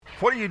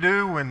What do you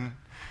do when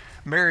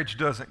marriage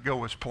doesn't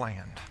go as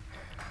planned?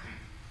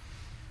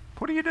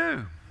 What do you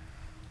do?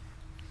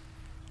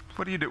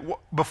 What do you do?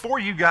 Before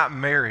you got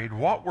married,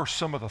 what were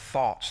some of the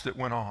thoughts that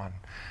went on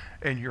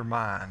in your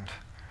mind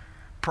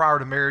prior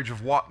to marriage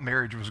of what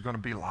marriage was going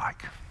to be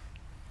like?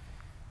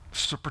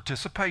 This is a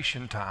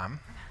participation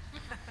time.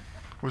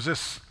 Was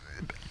this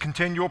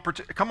continual?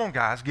 Come on,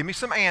 guys, give me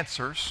some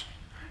answers.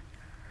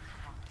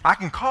 I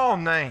can call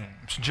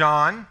names.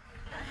 John.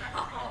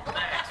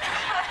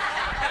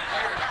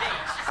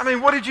 I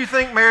mean, what did you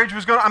think marriage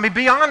was going to? I mean,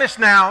 be honest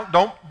now.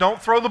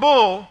 Don't throw the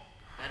bull.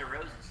 Bed of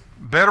roses.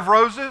 Bed of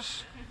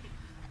roses?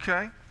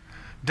 Okay.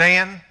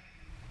 Dan,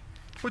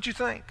 what'd you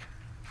think?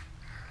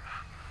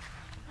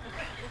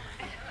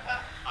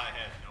 I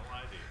had no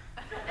idea.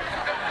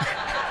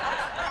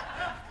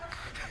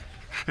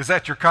 Is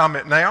that your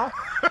comment now?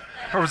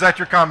 Or was that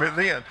your comment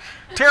then?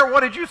 Tara,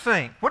 what did you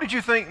think? What did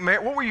you think?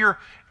 What were your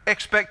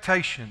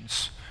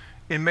expectations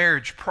in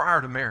marriage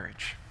prior to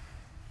marriage?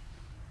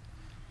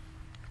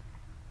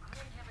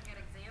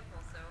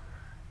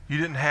 You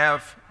didn't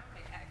have,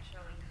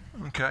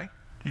 okay.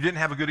 You didn't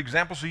have a good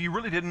example, so you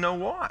really didn't know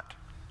what.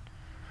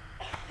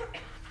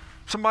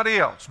 Somebody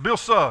else. Bill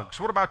Suggs,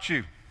 what about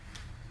you?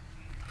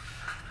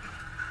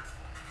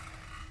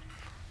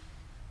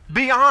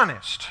 Be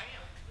honest.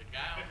 The guy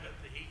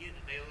he hit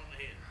the nail on the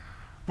head.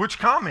 Which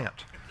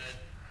comment? Said,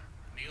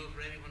 meal's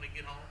ready when they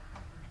get home.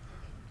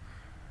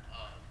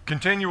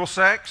 Continual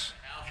sex?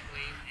 House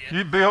clean.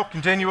 You, Bill,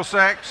 continual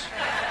sex?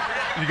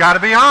 You got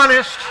to be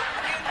honest.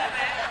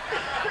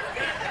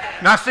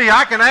 Now, see,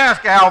 I can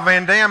ask Al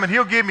Van Dam, and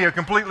he'll give me a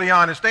completely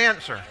honest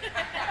answer.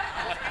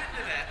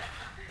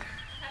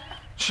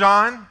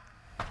 Sean?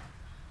 I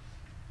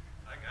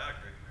got a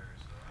great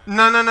marriage, so.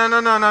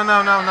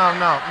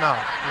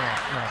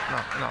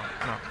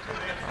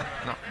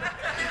 No.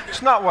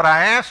 It's not what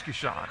I asked you,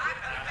 Sean.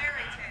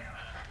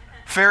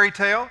 Fairy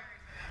tale?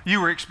 You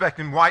were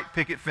expecting white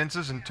picket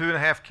fences and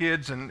 2.5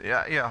 kids and,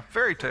 yeah,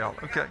 fairy tale.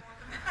 Okay.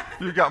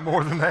 You got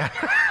more than that.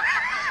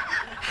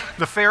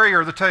 The fairy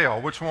or the tale?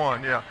 Which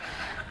one? Yeah.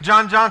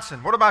 John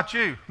Johnson, what about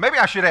you? Maybe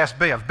I should ask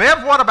Bev.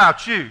 Bev, what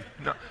about you?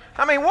 No.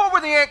 I mean, what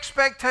were the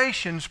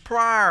expectations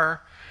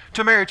prior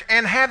to marriage?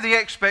 And have the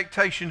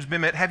expectations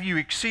been met? Have you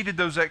exceeded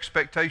those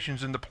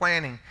expectations in the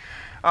planning?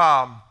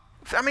 I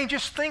mean,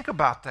 just think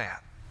about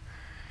that.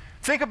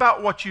 Think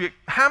about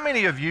how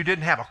many of you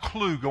didn't have a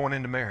clue going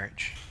into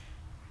marriage?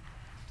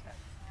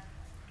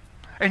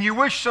 And you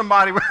wish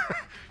somebody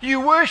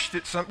wished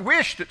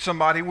that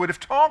somebody would have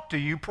talked to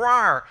you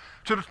prior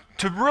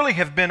to really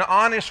have been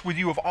honest with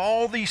you of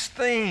all these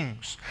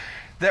things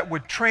that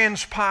would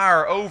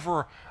transpire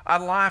over a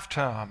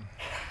lifetime.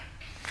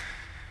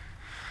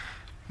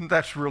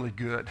 That's really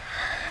good.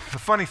 The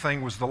funny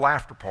thing was the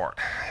laughter part.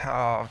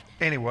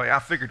 Anyway, I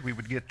figured we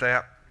would get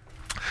that.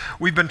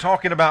 We've been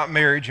talking about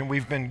marriage, and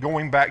we've been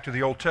going back to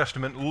the Old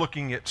Testament,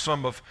 looking at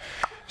some of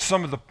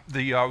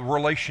the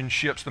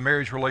relationships, the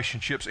marriage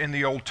relationships in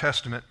the Old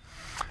Testament.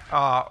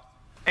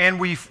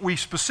 And we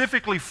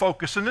specifically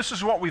focus, and this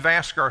is what we've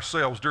asked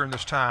ourselves during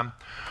this time.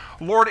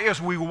 Lord,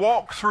 as we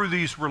walk through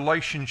these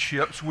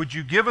relationships, would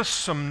you give us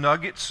some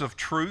nuggets of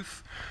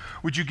truth?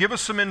 Would you give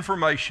us some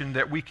information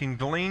that we can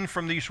glean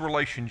from these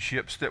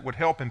relationships that would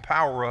help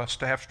empower us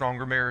to have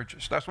stronger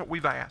marriages? That's what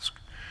we've asked.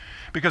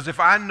 Because if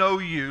I know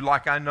you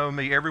like I know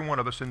me, every one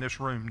of us in this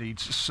room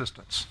needs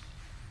assistance.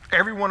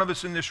 Every one of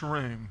us in this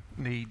room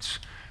needs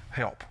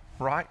help,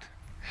 right?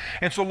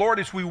 And so, Lord,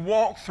 as we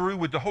walk through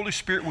with the Holy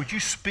Spirit, would you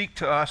speak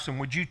to us and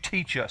would you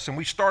teach us? And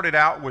we started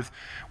out with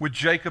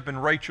Jacob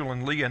and Rachel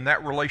and Leah and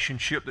that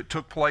relationship that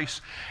took place.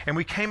 And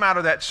we came out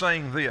of that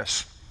saying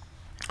this: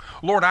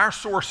 Lord, our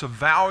source of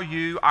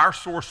value, our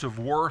source of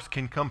worth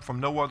can come from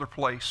no other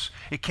place.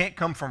 It can't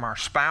come from our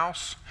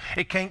spouse.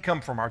 It can't come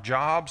from our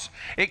jobs.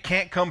 It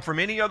can't come from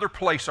any other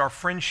place, our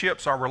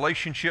friendships, our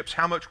relationships,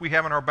 how much we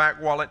have in our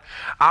back wallet.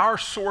 Our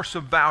source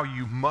of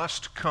value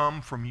must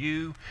come from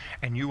you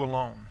and you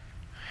alone.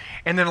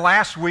 And then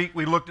last week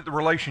we looked at the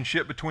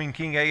relationship between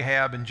King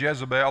Ahab and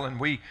Jezebel, and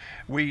we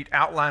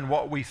outlined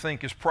what we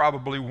think is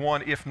probably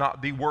one, if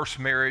not the worst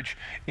marriage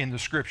in the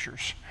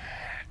Scriptures.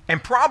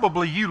 And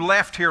probably you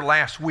left here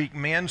last week,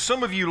 men.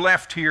 Some of you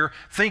left here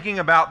thinking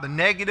about the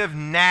negative,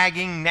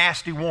 nagging,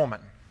 nasty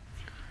woman.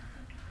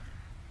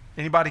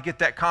 Anybody get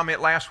that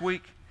comment last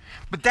week?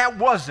 But that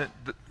wasn't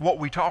what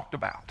we talked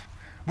about.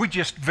 We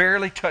just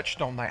barely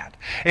touched on that.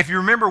 If you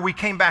remember, we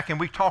came back and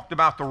we talked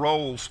about the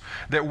roles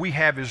that we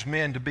have as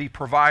men to be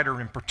provider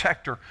and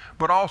protector,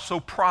 but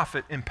also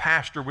prophet and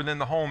pastor within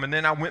the home. And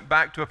then I went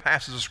back to a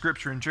passage of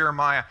Scripture in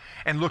Jeremiah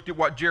and looked at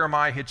what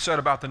Jeremiah had said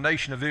about the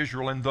nation of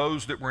Israel and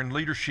those that were in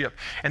leadership,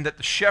 and that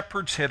the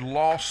shepherds had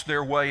lost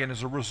their way, and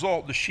as a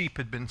result, the sheep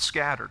had been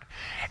scattered.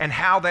 And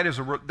how that is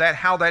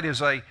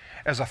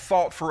as a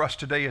thought for us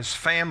today as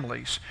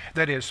families,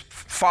 that is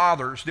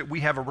fathers, that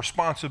we have a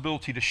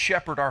responsibility to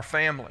shepherd our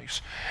families,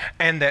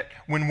 and that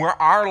when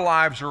our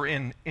lives are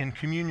in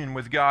communion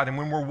with God and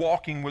when we're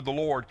walking with the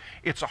Lord,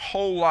 it's a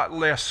whole lot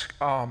less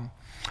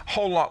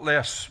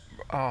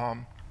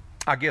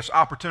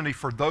opportunity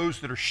for those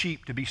that are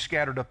sheep to be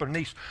scattered up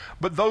underneath.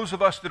 But those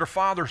of us that are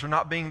fathers are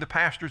not being the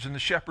pastors and the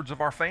shepherds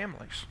of our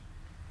families.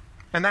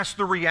 And that's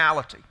the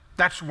reality.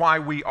 That's why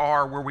we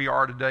are where we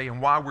are today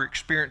and why we're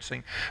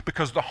experiencing,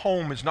 because the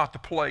home is not the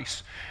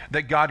place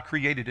that God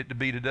created it to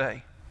be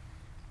today.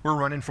 We're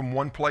running from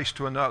one place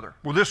to another.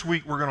 Well, this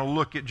week we're going to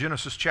look at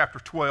Genesis chapter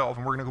 12,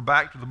 and we're going to go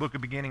back to the book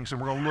of beginnings, and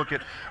we're going to look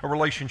at a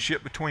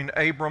relationship between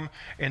Abram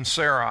and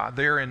Sarai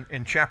there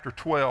in chapter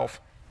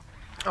 12.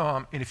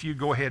 And if you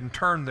go ahead and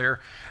turn there,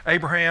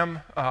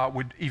 Abraham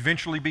would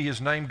eventually be his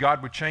name.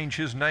 God would change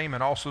his name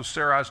and also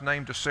Sarai's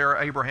name to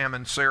Sarah, Abraham,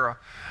 and Sarah.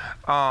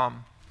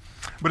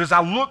 But as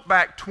I look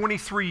back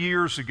 23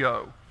 years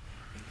ago,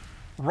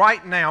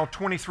 right now,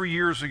 23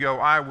 years ago,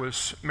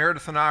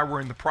 Meredith and I were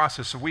in the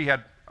process of, we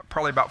had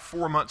probably about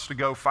 5 months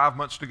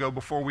to go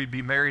before we'd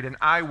be married, and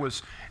I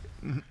was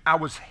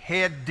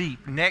head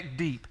deep, neck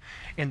deep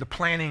in the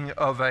planning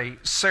of a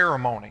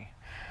ceremony,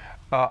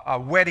 a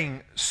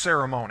wedding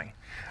ceremony.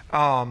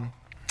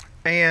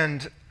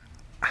 And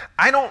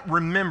I don't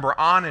remember,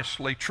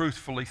 honestly,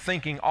 truthfully,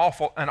 thinking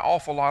an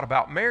awful lot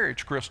about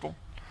marriage, Crystal.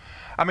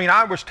 I mean,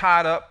 I was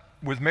tied up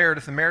with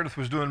Meredith, and Meredith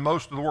was doing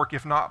most of the work,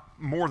 if not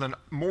more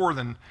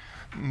than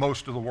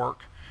most of the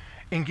work,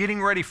 in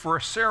getting ready for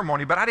a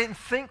ceremony, but I didn't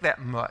think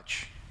that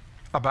much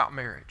about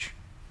marriage.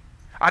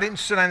 I didn't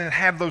sit down and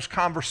have those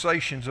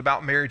conversations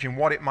about marriage and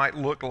what it might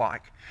look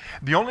like.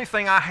 The only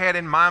thing I had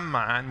in my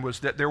mind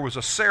was that there was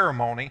a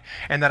ceremony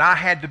and that I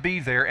had to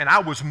be there, and I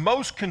was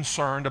most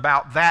concerned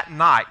about that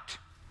night.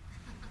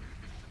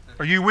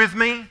 Are you with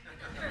me?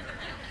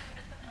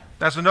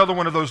 That's another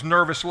one of those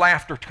nervous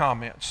laughter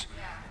comments.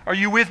 Are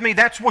you with me?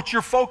 That's what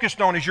you're focused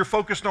on, is you're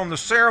focused on the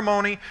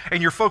ceremony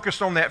and you're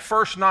focused on that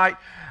first night.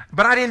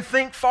 But I didn't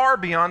think far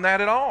beyond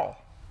that at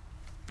all.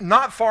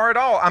 Not far at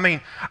all. I mean,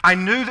 I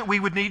knew that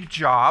we would need a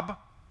job.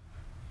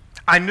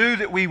 I knew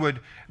that we would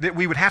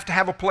have to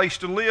have a place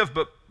to live,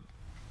 but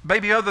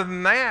baby, other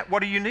than that, what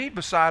do you need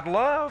beside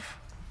love?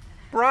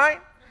 Right?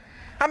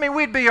 I mean,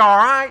 we'd be all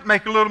right,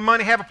 make a little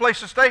money, have a place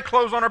to stay,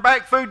 clothes on our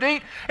back, food to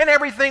eat, and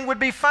everything would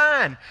be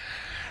fine.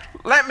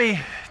 Let me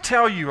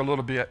tell you a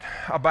little bit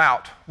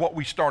about what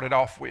we started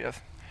off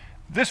with.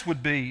 This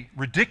would be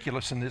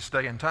ridiculous in this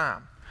day and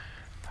time.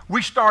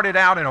 We started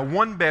out in a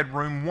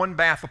one-bedroom,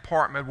 one-bath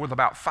apartment with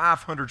about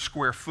 500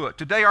 square foot.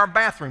 Today, our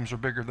bathrooms are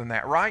bigger than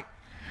that, right?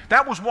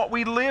 That was what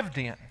we lived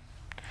in.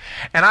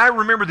 And I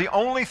remember the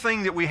only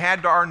thing that we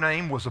had to our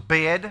name was a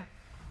bed,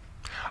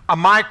 a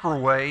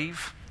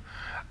microwave,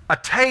 a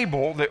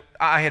table that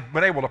I had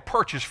been able to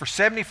purchase for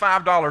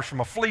 $75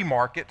 from a flea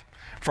market,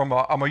 from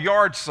a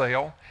yard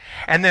sale,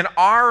 and then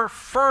our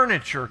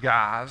furniture,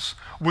 guys,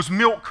 was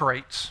milk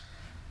crates.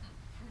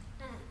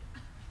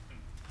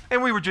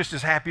 And we were just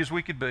as happy as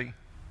we could be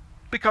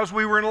because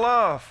we were in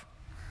love.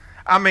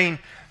 I mean,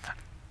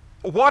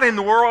 what in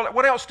the world,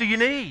 what else do you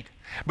need?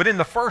 But in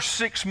the first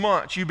 6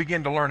 months, you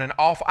begin to learn an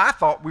awful. I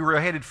thought we were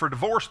headed for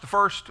divorce the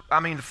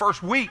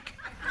first week.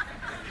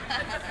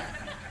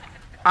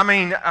 I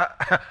mean,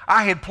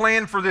 I had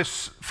planned for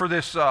this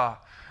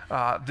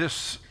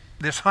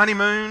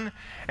honeymoon,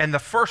 and the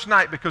first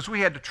night, because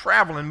we had to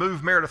travel and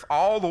move Meredith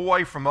all the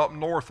way from up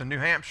north in New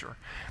Hampshire.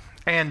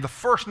 And the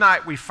first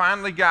night we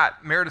finally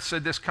got, Meredith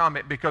said this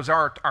comment, because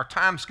our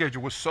time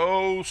schedule was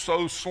so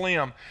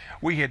slim.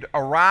 We had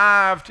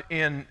arrived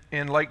in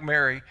Lake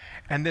Mary,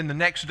 and then the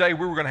next day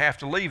we were going to have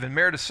to leave. And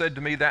Meredith said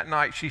to me that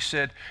night, she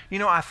said,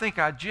 I think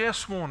I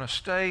just want to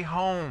stay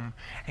home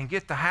and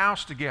get the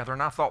house together.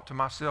 And I thought to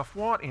myself,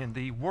 what in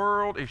the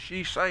world is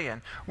she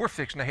saying? We're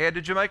fixing to head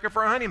to Jamaica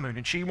for a honeymoon,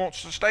 and she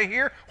wants to stay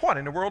here? What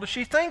in the world is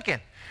she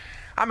thinking?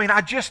 I mean,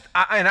 I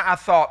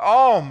thought,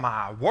 oh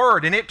my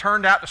word, and it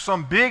turned out to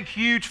some big,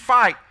 huge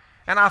fight.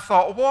 And I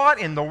thought, what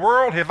in the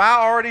world have I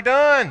already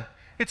done?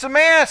 It's a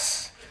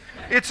mess.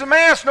 It's a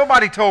mess.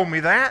 Nobody told me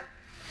that.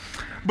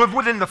 But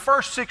within the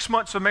first 6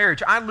 months of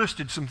marriage, I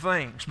listed some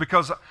things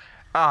because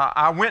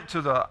I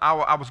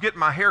was getting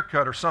my hair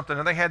cut or something,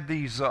 and they had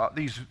these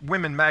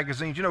women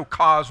magazines,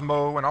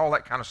 Cosmo and all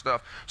that kind of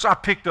stuff. So I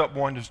picked up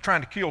one just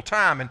trying to kill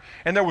time,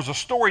 and there was a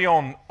story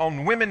on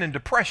women in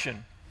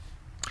depression.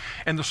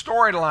 And the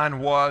storyline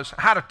was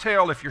how to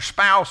tell if your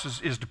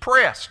spouse is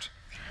depressed.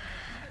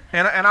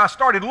 And I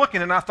started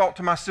looking, and I thought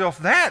to myself,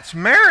 that's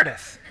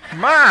Meredith.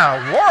 My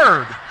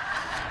word.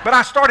 But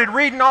I started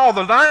reading all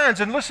the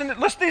lines, and listen,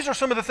 these are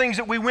some of the things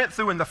that we went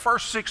through in the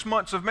first 6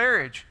 months of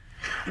marriage.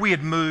 We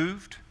had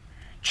moved,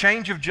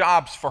 change of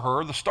jobs for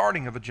her, the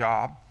starting of a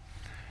job,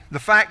 the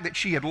fact that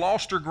she had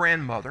lost her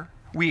grandmother,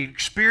 we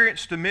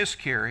experienced a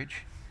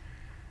miscarriage.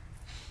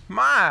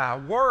 My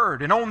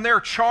word. And on their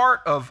chart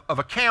of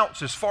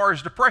accounts as far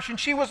as depression,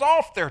 she was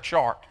off their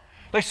chart.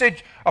 They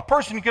said a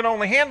person can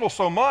only handle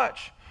so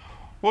much.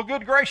 Well,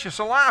 good gracious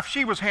alive,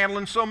 she was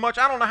handling so much.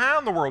 I don't know how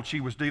in the world she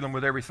was dealing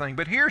with everything.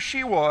 But here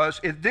she was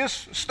at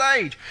this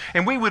stage.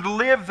 And we would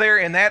live there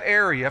in that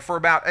area for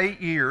about 8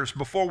 years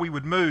before we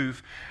would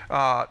move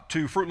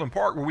to Fruitland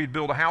Park, where we'd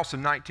build a house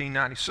in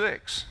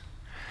 1996.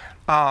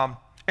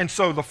 And And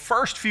so the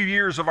first few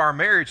years of our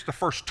marriage, the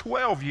first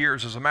 12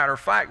 years, as a matter of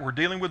fact, we're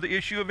dealing with the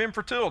issue of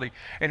infertility.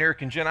 And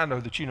Eric and Jen, I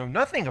know that you know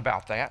nothing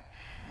about that.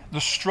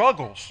 The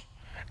struggles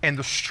and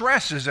the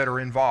stresses that are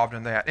involved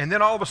in that. And then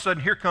all of a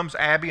sudden, here comes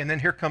Abby, and then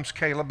here comes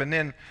Caleb, and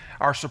then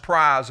our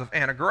surprise of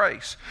Anna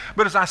Grace.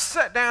 But as I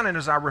sat down and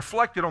as I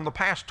reflected on the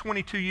past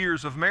 22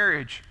 years of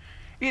marriage,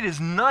 it is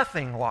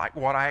nothing like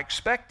what I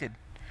expected,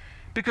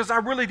 because I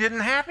really didn't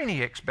have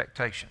any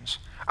expectations.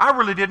 I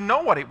really didn't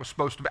know what it was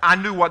supposed to be. I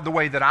knew the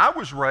way that I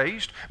was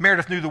raised.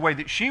 Meredith knew the way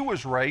that she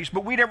was raised,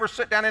 but we never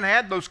sat down and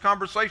had those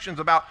conversations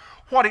about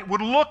what it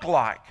would look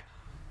like,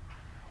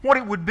 what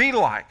it would be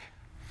like.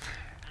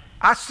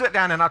 I sat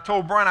down and I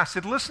told Brian, I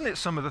said, listen to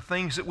some of the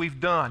things that we've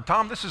done.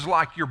 Tom, this is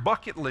like your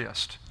bucket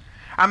list.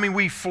 I mean,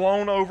 we've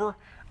flown over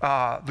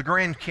the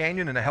Grand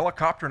Canyon in a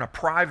helicopter in a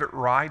private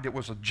ride that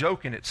was a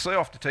joke in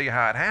itself, to tell you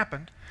how it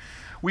happened.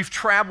 We've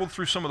traveled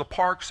through some of the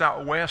parks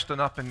out west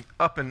and up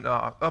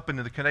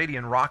into the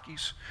Canadian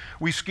Rockies.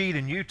 We skied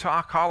in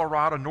Utah,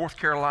 Colorado, North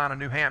Carolina,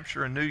 New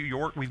Hampshire, and New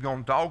York. We've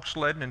gone dog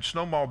sledding and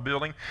snowmobile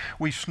building.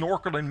 We've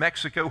snorkeled in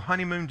Mexico,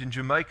 honeymooned in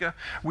Jamaica.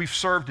 We've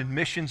served in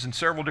missions in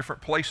several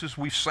different places.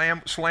 We've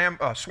swam with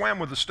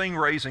the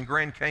stingrays in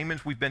Grand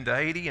Caymans. We've been to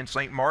Haiti and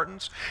St.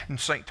 Martin's and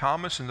St.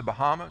 Thomas in the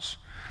Bahamas.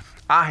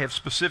 I have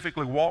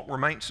specifically walked where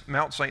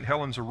Mount St.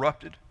 Helens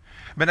erupted.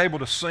 Been able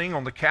to sing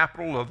on the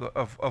Capitol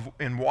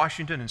in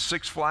Washington and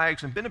Six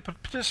Flags, and been to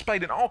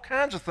participate in all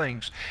kinds of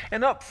things.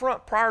 And up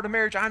front, prior to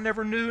marriage, I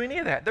never knew any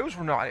of that. Those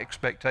were not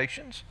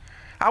expectations.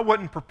 I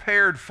wasn't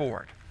prepared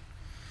for it.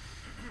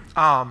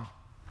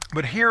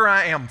 But here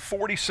I am,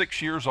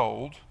 46 years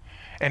old,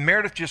 and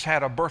Meredith just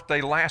had a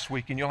birthday last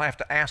week, and you'll have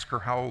to ask her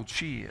how old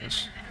she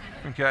is,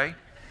 okay?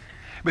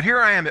 But here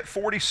I am at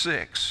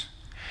 46.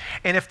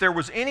 And if there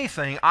was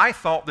anything, I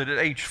thought that at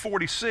age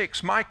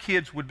 46, my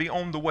kids would be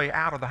on the way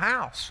out of the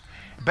house.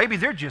 Baby,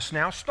 they're just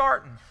now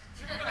starting.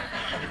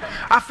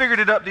 I figured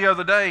it up the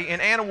other day,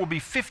 and Anna will be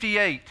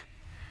 58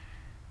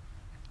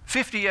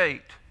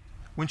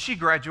 when she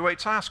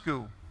graduates high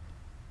school.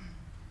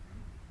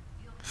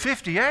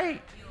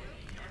 58.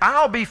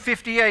 I'll be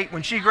 58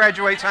 when she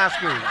graduates high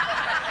school.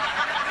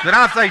 Then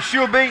I think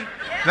she'll be?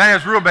 That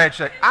is real bad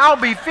shape. I'll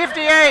be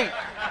 58.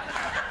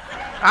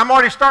 I'm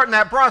already starting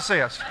that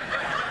process.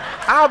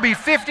 I'll be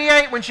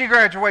 58 when she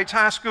graduates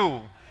high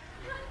school.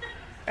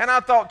 And I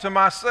thought to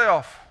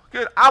myself,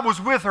 good, I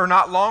was with her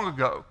not long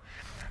ago.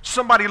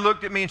 Somebody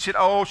looked at me and said,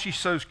 oh, she's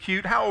so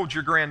cute. How old's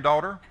your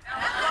granddaughter?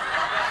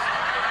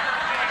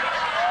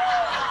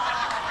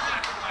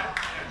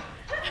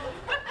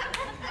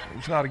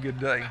 It's not a good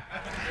day.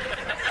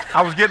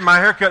 I was getting my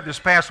hair cut this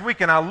past week,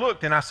 and I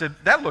looked, and I said,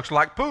 that looks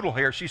like poodle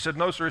hair. She said,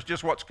 no, sir, it's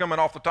just what's coming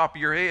off the top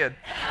of your head.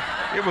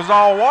 It was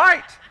all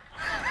white.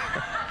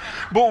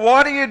 But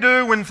what do you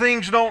do when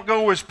things don't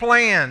go as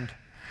planned?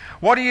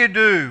 What do you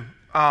do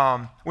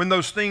when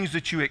those things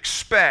that you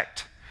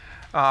expect,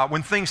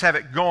 when things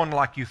haven't gone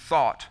like you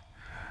thought?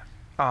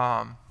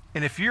 And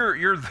if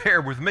you're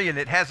there with me and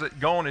it hasn't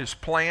gone as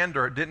planned,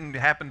 or it didn't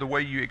happen the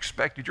way you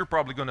expected, you're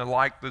probably going to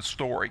like this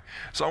story.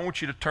 So I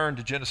want you to turn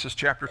to Genesis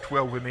chapter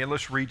 12 with me, and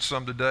let's read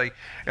some today,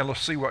 and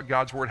let's see what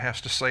God's Word has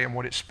to say and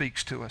what it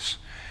speaks to us.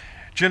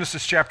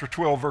 Genesis chapter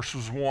 12,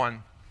 verses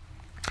 1.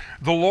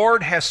 The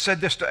Lord has said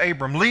this to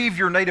Abram, leave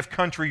your native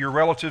country, your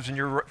relatives, and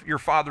your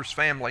father's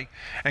family,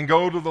 and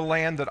go to the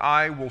land that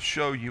I will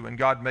show you. And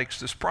God makes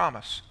this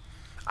promise.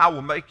 I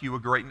will make you a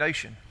great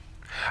nation.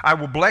 I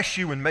will bless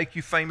you and make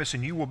you famous,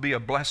 and you will be a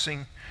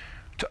blessing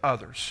to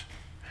others.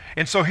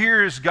 And so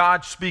here is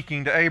God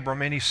speaking to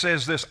Abram, and he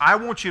says this, I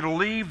want you to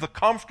leave the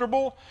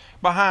comfortable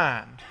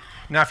behind.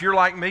 Now, if you're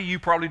like me, you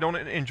probably don't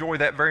enjoy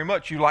that very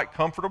much. You like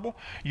comfortable.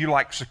 You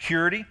like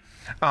security.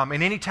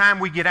 And anytime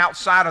we get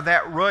outside of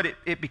that rut,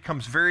 it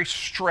becomes very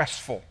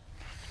stressful.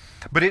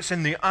 But it's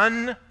in the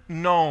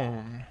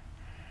unknown,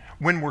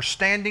 when we're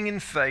standing in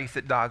faith,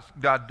 that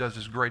God does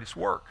His greatest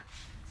work.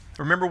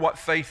 Remember what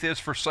faith is: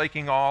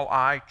 forsaking all,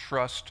 I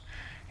trust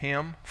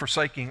Him.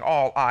 Forsaking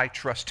all, I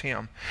trust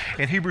Him.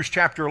 In Hebrews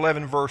chapter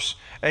 11, verse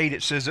 8,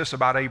 it says this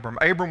about Abram.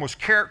 Abram was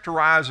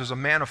characterized as a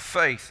man of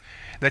faith,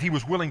 that he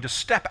was willing to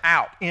step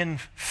out in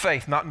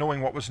faith, not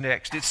knowing what was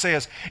next. It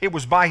says, it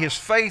was by his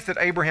faith that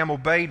Abraham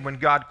obeyed when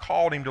God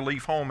called him to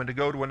leave home and to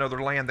go to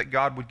another land that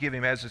God would give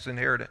him as his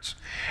inheritance.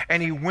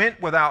 And he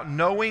went without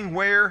knowing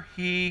where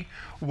he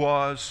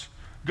was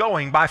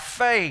going. By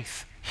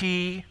faith,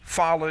 he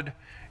followed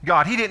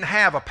God. He didn't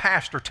have a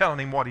pastor telling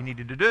him what he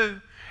needed to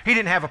do. He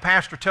didn't have a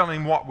pastor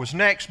telling him what was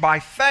next. By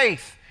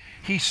faith,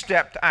 he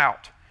stepped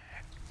out.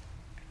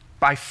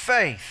 By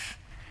faith,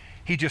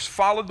 he just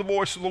followed the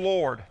voice of the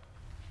Lord.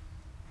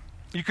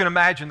 You can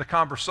imagine the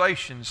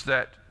conversations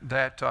that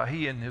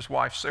he and his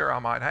wife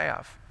Sarah might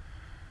have.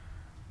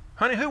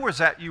 Honey, who was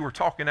that you were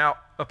talking out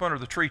up under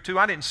the tree to?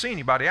 I didn't see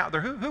anybody out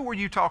there. Who were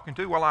you talking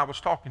to? Well, I was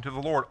talking to the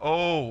Lord.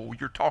 Oh,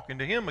 you're talking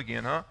to Him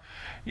again, huh?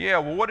 Yeah,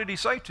 well, what did He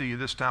say to you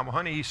this time? Well,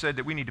 honey, He said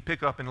that we need to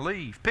pick up and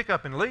leave. Pick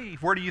up and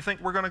leave? Where do you think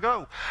we're going to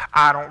go?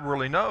 I don't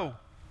really know.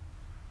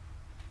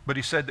 But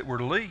He said that we're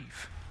to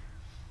leave.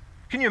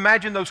 Can you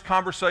imagine those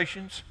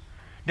conversations?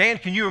 Dan,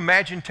 can you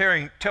imagine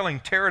telling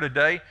Tara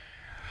today,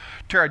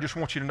 Tara, I just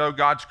want you to know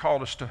God's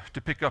called us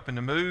to pick up and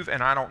to move,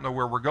 and I don't know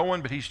where we're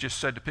going, but he's just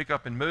said to pick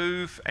up and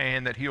move,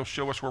 and that he'll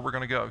show us where we're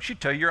going to go. She'd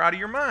tell you you're out of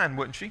your mind,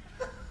 wouldn't she?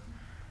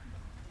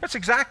 That's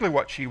exactly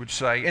what she would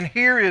say. And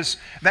here is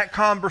that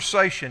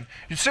conversation.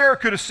 And Sarah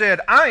could have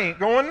said, I ain't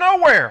going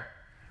nowhere.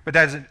 But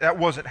that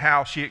wasn't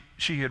how she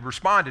had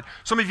responded.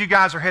 Some of you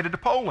guys are headed to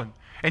Poland,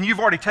 and you've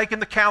already taken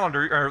the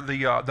calendar or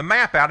the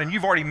map out, and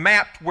you've already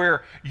mapped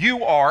where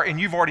you are, and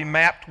you've already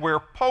mapped where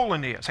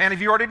Poland is. Hannah,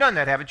 you've already done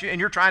that, haven't you? And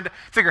you're trying to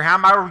figure how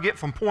am I going to get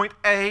from point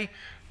A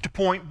to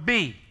point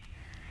B.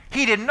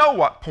 He didn't know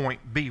what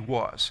point B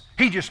was.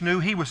 He just knew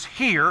he was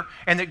here,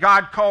 and that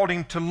God called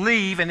him to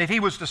leave, and that he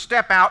was to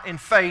step out in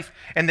faith,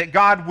 and that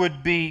God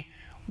would be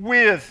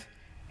with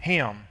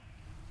him.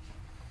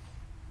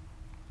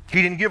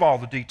 He didn't give all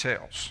the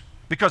details,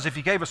 because if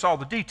he gave us all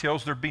the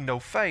details, there'd be no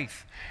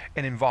faith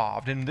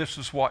involved. And this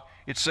is what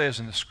it says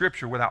in the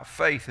Scripture: without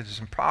faith, it is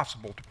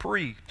impossible to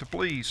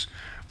please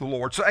the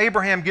Lord. So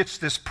Abraham gets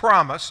this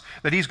promise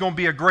that he's going to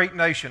be a great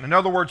nation. In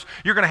other words,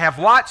 you're going to have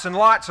lots and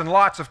lots and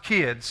lots of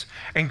kids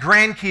and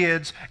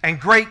grandkids and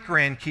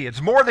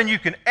great-grandkids, more than you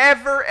can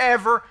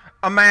ever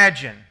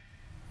imagine.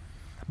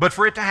 But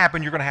for it to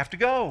happen, you're going to have to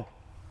go.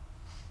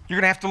 You're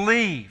going to have to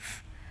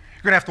leave.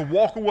 You're going to have to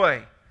walk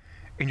away.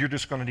 And you're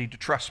just going to need to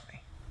trust me.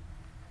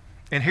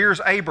 And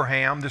here's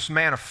Abraham, this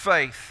man of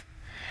faith.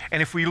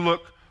 And if we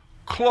look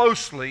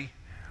closely,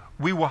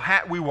 we will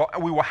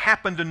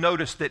happen to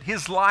notice that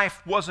his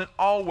life wasn't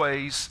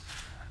always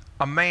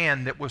a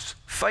man that was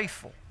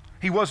faithful.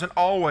 He wasn't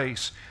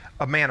always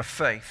a man of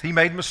faith. He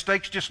made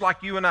mistakes just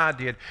like you and I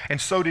did, and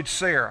so did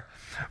Sarah.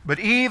 But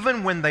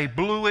even when they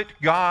blew it,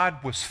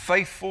 God was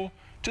faithful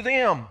to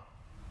them.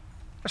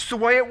 That's the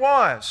way it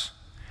was.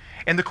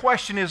 And the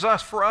question is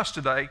for us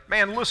today,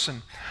 man,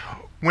 listen,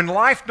 when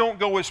life don't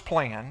go as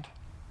planned,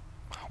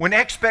 when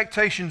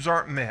expectations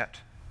aren't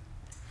met,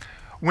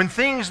 when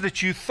things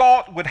that you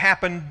thought would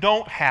happen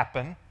don't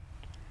happen,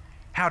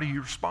 how do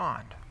you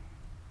respond?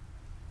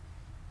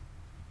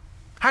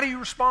 How do you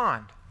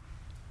respond?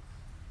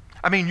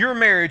 I mean, your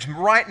marriage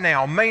right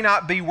now may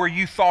not be where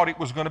you thought it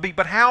was going to be,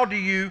 but how do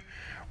you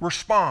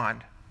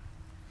respond?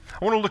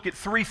 I want to look at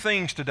three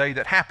things today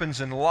that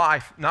happens in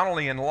life, not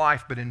only in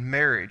life, but in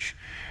marriage,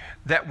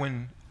 that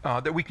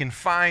we can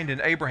find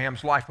in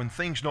Abraham's life when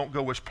things don't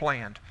go as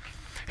planned.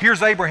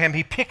 Here's Abraham.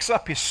 He picks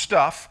up his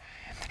stuff.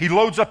 He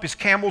loads up his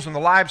camels and the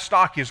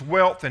livestock, his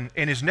wealth, and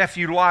his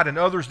nephew Lot and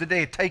others that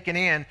they had taken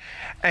in,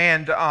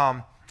 and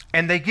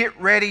they get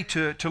ready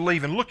to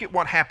leave. And look at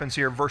what happens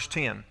here, verse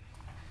 10.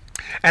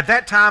 At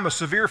that time, a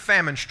severe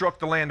famine struck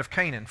the land of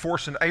Canaan,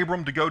 forcing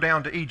Abram to go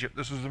down to Egypt.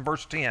 This is in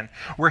verse 10,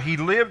 where he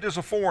lived as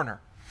a foreigner.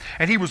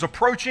 And he was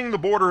approaching the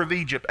border of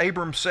Egypt.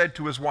 Abram said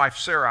to his wife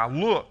Sarah,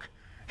 "Look,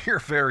 you're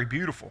very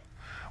beautiful.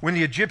 When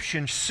the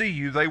Egyptians see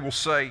you, they will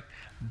say,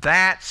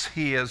 'That's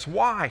his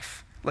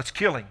wife. Let's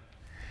kill him.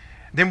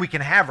 Then we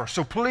can have her.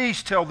 So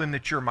please tell them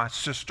that you're my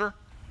sister.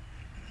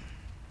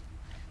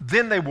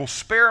 Then they will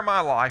spare my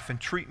life and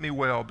treat me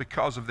well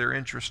because of their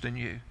interest in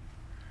you.'"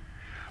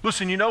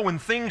 Listen, you know, when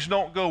things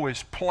don't go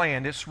as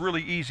planned, it's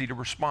really easy to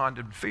respond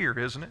in fear,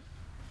 isn't it?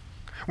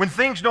 When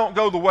things don't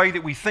go the way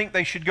that we think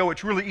they should go,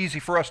 it's really easy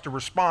for us to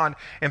respond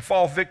and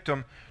fall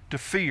victim to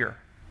fear.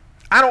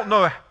 I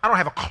don't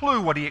have a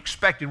clue what he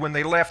expected when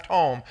they left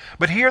home,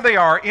 but here they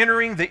are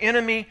entering the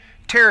enemy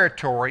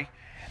territory,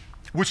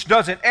 which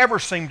doesn't ever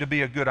seem to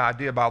be a good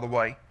idea, by the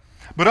way.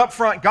 But up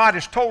front, God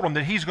has told them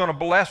that He's going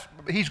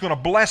to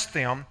bless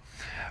them.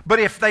 But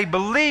if they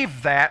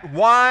believed that,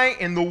 why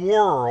in the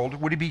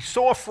world would He be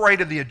so afraid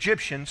of the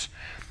Egyptians?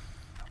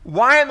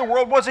 Why in the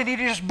world wasn't He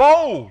just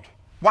bold?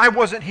 Why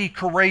wasn't He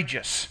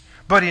courageous?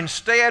 But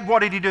instead, what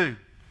did He do?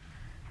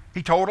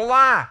 He told a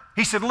lie.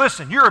 He said,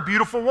 "Listen, you're a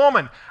beautiful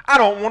woman. I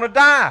don't want to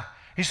die."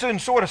 He said,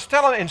 instead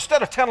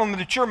of telling them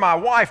that you're my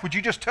wife, would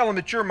you just tell them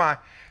that you're my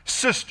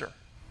sister?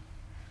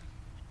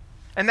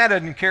 And that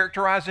doesn't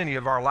characterize any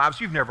of our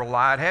lives. You've never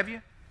lied, have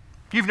you?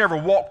 You've never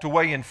walked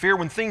away in fear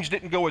when things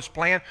didn't go as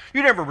planned.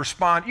 You never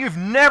respond. You've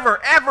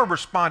never, ever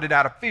responded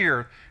out of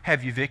fear,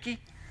 have you, Vicki?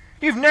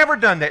 You've never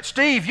done that.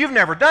 Steve, you've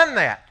never done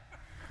that.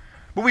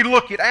 But we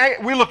look at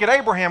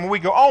Abraham and we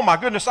go, "Oh my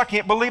goodness, I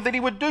can't believe that he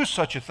would do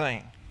such a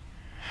thing."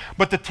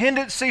 But the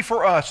tendency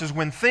for us is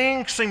when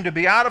things seem to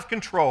be out of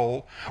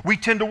control, we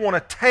tend to want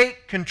to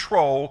take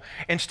control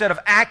instead of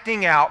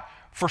acting out,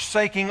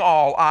 forsaking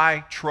all,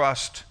 I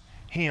trust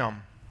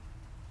Him.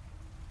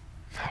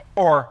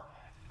 Or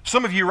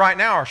some of you right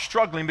now are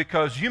struggling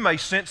because you may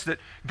sense that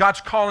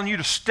God's calling you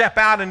to step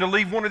out and to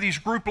leave one of these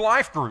group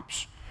life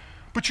groups.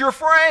 But you're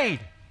afraid.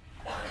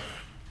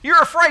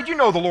 You're afraid. You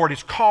know the Lord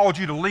has called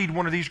you to lead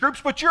one of these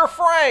groups, but you're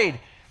afraid.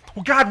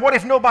 Well, God, what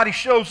if nobody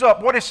shows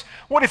up? What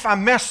if I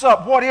mess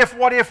up? What if?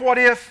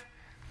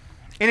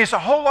 And it's a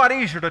whole lot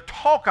easier to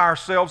talk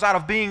ourselves out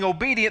of being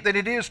obedient than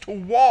it is to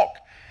walk.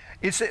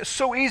 It's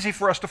so easy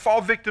for us to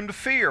fall victim to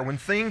fear when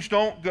things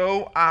don't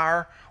go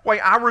our way.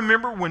 I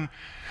remember when,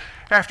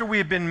 after we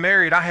had been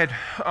married, I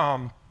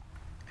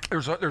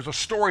there's a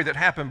story that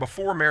happened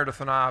before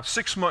Meredith and I.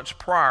 6 months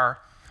prior,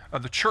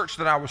 the church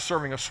that I was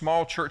serving, a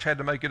small church, had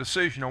to make a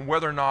decision on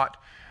whether or not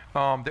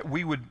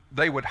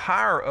they would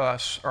hire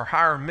us or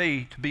hire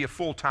me to be a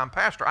full-time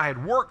pastor. I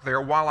had worked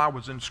there while I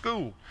was in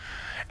school.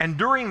 And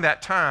during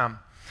that time,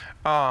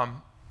 I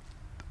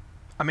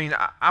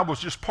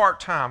was just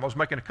part-time. I was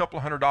making a couple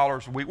of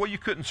 $100s a week. Well, you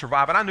couldn't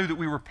survive. And I knew that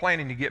we were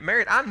planning to get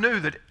married. I knew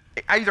that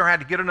I either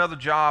had to get another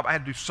job, I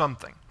had to do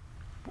something.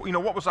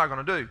 What was I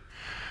going to do?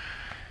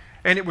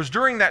 And it was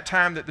during that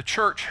time that the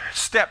church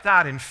stepped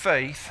out in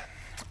faith.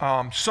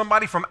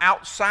 Somebody from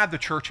outside the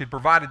church had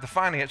provided the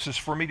finances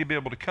for me to be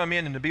able to come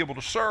in and to be able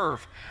to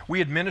serve. We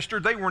had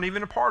ministered. They weren't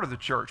even a part of the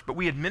church, but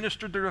we had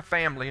ministered to their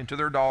family and to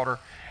their daughter,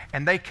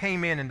 and they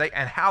came in, and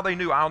how they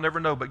knew, I'll never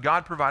know, but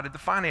God provided the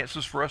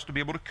finances for us to be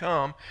able to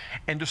come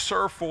and to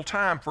serve full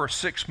time for a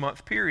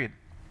 6-month period.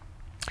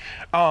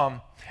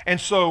 And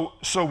so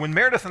when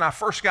Meredith and I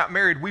first got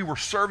married, we were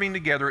serving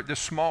together at this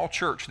small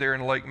church there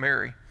in Lake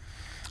Mary.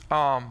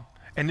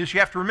 And you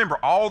have to remember,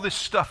 all this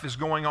stuff is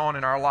going on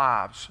in our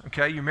lives.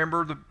 Okay, you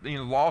remember the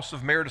loss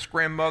of Meredith's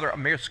grandmother,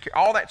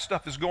 all that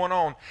stuff is going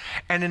on.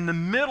 And in the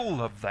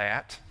middle of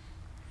that,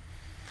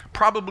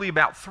 probably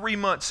about 3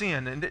 months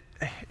in, and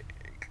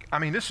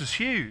this is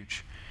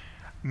huge.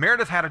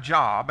 Meredith had a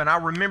job, and I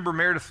remember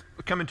Meredith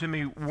coming to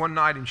me one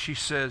night, and she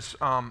says,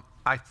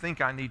 I think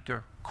I need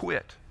to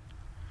quit.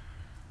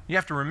 You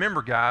have to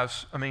remember,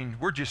 guys,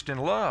 we're just in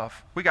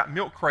love. We got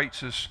milk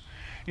crates,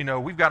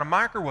 we've got a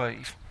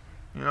microwave.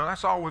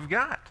 That's all we've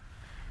got.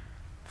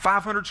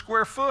 500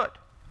 square foot.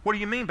 What do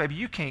you mean, baby?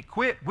 You can't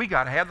quit. We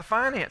got to have the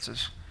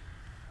finances.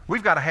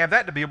 We've got to have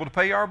that to be able to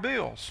pay our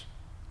bills.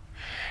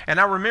 And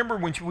I remember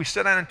when we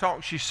sat down and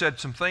talked, she said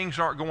some things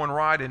aren't going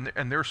right,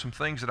 and there's some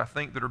things that I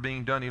think that are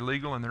being done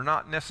illegal, and they're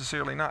not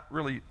necessarily not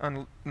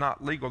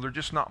legal. They're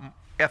just not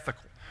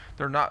ethical.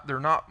 They're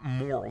not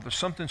moral. There's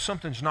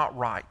something's not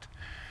right.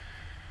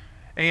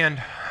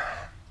 And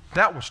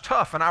that was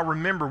tough. And I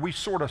remember we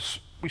sort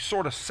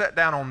of sat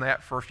down on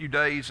that for a few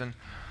days, and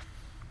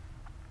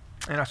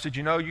I said,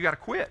 you got to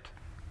quit.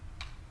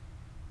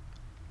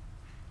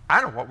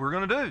 I know what we're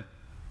going to do,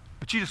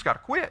 but you just got to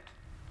quit.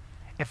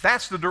 If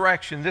that's the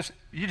direction,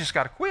 you just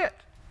got to quit.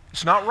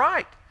 It's not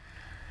right.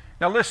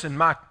 Now listen,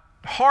 my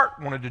heart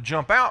wanted to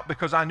jump out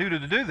because I knew to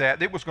do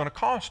that, it was going to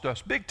cost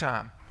us big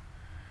time.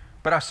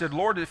 But I said,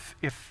 Lord, if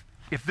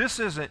this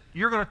isn't,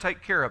 you're going to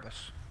take care of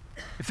us.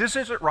 If this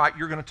isn't right,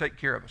 you're going to take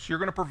care of us. You're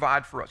going to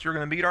provide for us. You're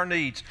going to meet our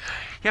needs.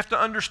 You have to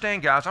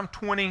understand, guys, I'm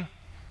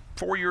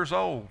 24 years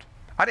old.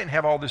 I didn't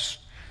have all this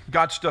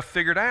God stuff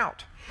figured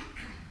out.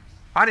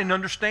 I didn't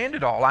understand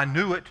it all. I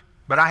knew it,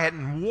 but I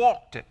hadn't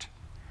walked it.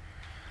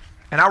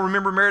 And I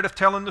remember Meredith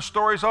telling the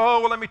stories.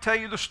 Oh, well, let me tell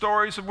you the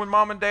stories of when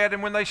Mom and Dad,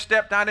 and when they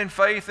stepped out in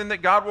faith and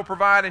that God will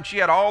provide. And she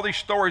had all these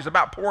stories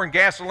about pouring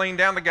gasoline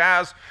down the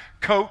guy's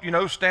coat,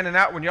 standing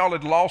out when y'all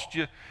had lost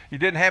you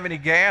didn't have any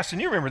gas.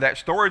 And you remember that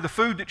story, the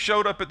food that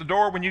showed up at the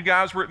door when you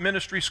guys were at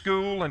ministry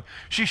school. And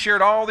she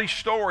shared all these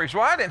stories.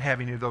 Well, I didn't have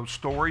any of those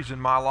stories in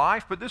my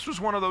life, but this was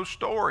one of those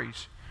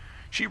stories.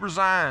 She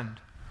resigned.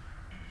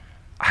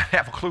 I didn't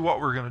have a clue what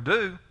we were going to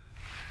do.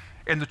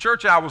 In the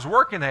church I was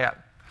working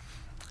at,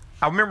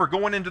 I remember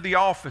going into the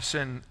office,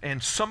 and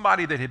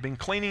somebody that had been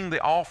cleaning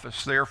the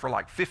office there for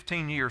like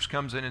 15 years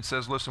comes in and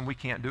says, listen, we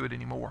can't do it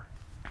anymore.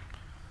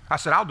 I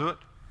said, I'll do it.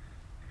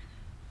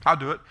 I'll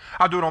do it.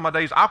 I'll do it on my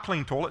days. I'll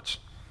clean toilets.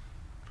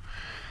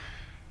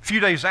 A few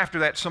days after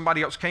that,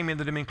 somebody else came in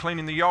that had been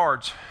cleaning the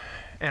yards.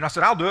 And I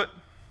said, I'll do it.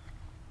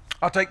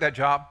 I'll take that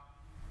job.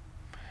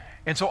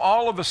 And so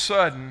all of a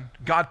sudden,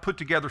 God put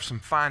together some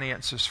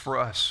finances for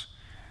us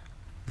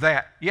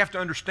that you have to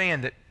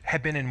understand that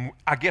had been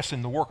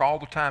in the work all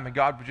the time, and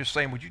God was just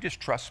saying, would you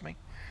just trust me?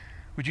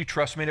 Would you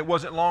trust me? And it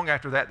wasn't long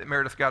after that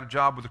Meredith got a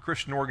job with a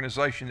Christian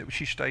organization that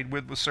she stayed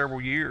with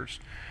several years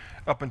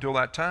up until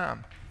that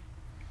time.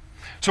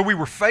 So we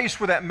were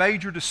faced with that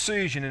major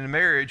decision in a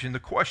marriage, and the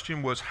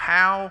question was,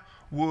 how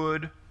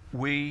would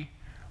we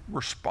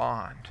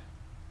respond?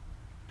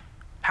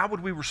 How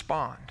would we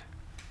respond?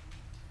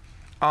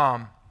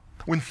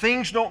 When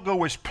things don't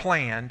go as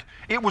planned,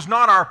 it was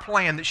not our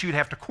plan that she would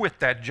have to quit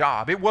that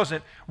job. It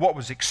wasn't what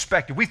was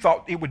expected. We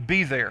thought it would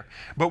be there.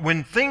 But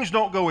when things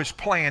don't go as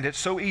planned, it's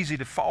so easy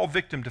to fall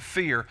victim to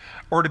fear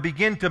or to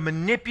begin to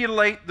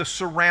manipulate the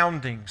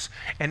surroundings.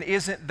 And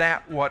isn't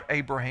that what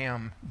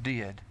Abraham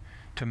did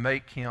to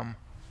make him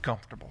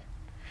comfortable?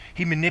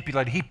 He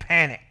manipulated. He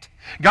panicked.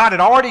 God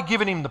had already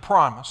given him the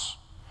promise.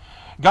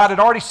 God had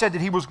already said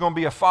that he was going to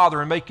be a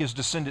father and make his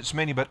descendants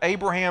many, but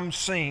it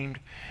seemed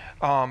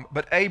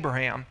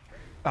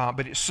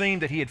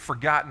that he had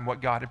forgotten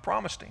what God had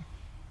promised him.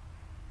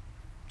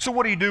 So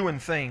what do you do when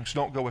things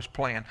don't go as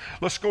planned?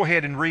 Let's go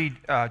ahead and read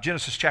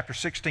Genesis chapter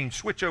 16.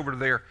 Switch over to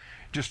there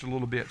just a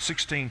little bit.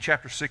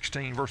 Chapter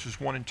 16,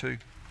 verses 1 and 2.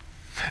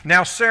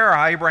 Now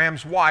Sarah,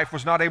 Abraham's wife,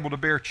 was not able to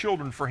bear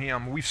children for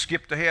him. We've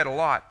skipped ahead a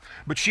lot.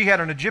 But she had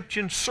an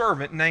Egyptian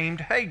servant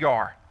named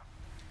Hagar.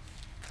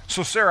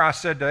 So Sarah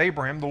said to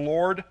Abraham, the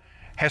Lord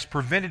has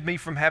prevented me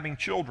from having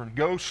children.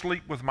 Go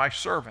sleep with my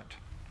servant.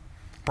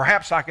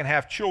 Perhaps I can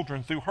have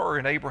children through her.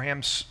 And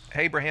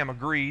Abraham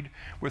agreed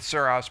with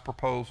Sarai's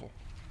proposal.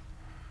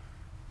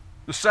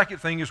 The second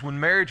thing is when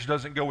marriage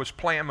doesn't go as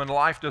planned, when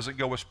life doesn't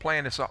go as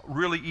planned, it's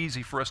really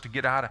easy for us to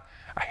get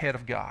ahead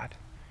of God.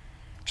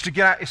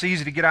 It's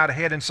easy to get out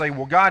ahead and say,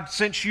 well, God,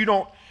 since you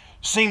don't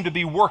seem to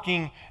be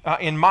working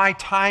in my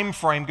time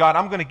frame, God,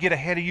 I'm going to get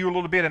ahead of you a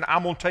little bit and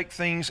I'm going to take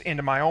things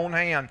into my own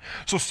hand.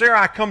 So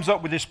Sarai comes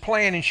up with this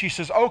plan and she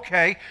says,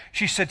 okay.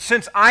 She said,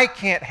 since I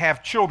can't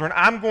have children,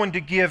 I'm going to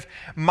give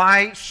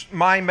my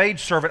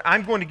maidservant,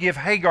 I'm going to give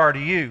Hagar to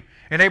you.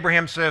 And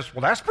Abraham says,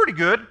 well, that's pretty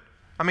good.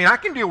 I mean, I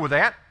can deal with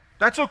that.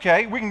 That's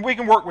okay. We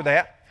can work with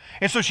that.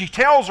 And so she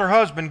tells her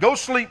husband, go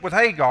sleep with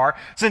Hagar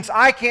since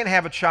I can't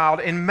have a child,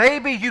 and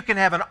maybe you can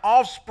have an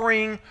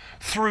offspring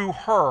through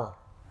her.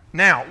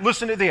 Now,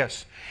 listen to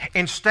this.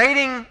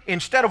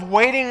 Instead of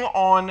waiting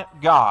on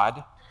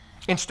God,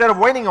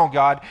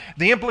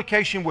 the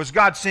implication was,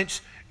 God,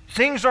 since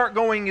things aren't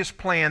going as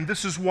planned,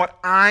 this is what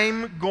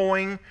I'm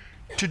going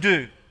to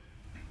do.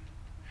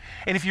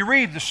 And if you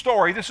read the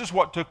story, this is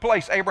what took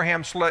place.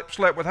 Abraham slept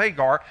with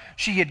Hagar.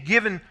 She had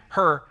given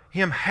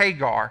him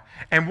Hagar.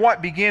 And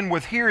what began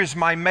with, here is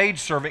my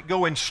maidservant,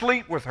 go and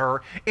sleep with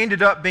her,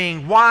 ended up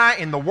being, why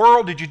in the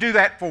world did you do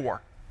that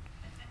for?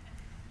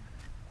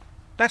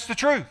 That's the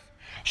truth.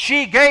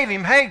 She gave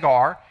him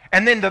Hagar,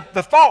 and then the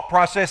thought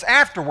process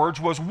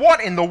afterwards was, what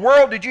in the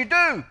world did you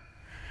do?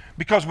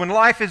 Because when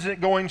life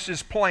isn't going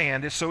as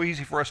planned, it's so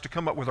easy for us to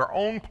come up with our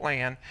own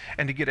plan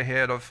and to get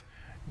ahead of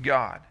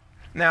God.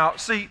 Now,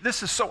 see,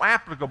 this is so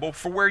applicable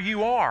for where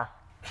you are.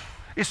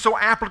 It's so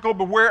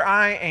applicable to where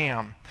I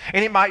am.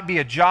 And it might be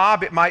a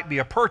job, it might be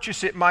a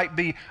purchase, it might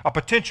be a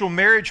potential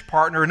marriage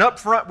partner. And up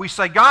front we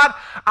say, God,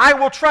 I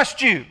will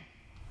trust you.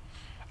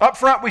 Up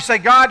front we say,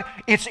 God,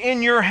 it's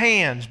in your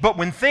hands. But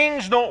when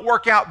things don't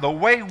work out the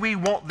way we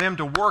want them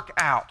to work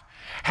out,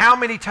 how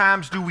many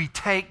times do we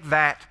take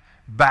that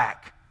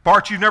back?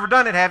 Bart, you've never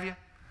done it, have you?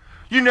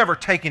 You've never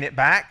taken it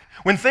back.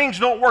 When things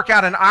don't work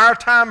out in our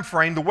time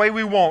frame the way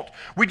we want,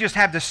 we just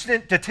have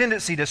the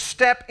tendency to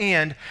step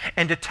in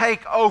and to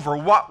take over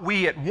what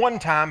we at one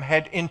time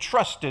had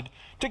entrusted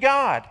to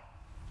God.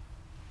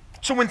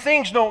 So when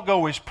things don't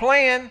go as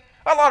planned,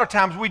 a lot of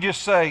times we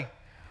just say,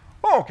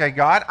 oh, okay,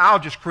 God, I'll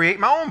just create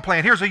my own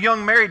plan. Here's a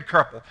young married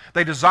couple.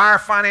 They desire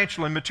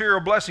financial and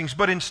material blessings,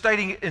 but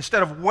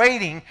instead of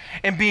waiting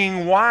and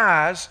being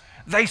wise,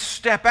 they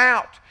step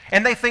out.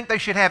 And they think they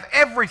should have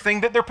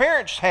everything that their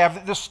parents have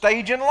at this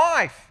stage in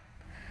life.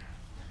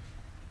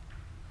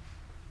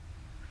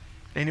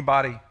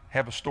 Anybody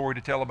have a story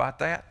to tell about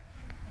that?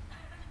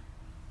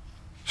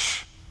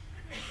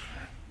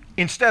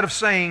 Instead of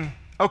saying,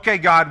 okay,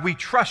 God, we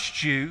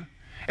trust you,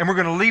 and we're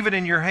going to leave it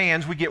in your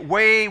hands, we get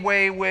way,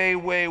 way, way,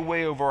 way,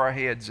 way over our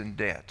heads in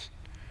debt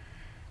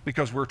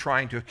because we're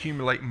trying to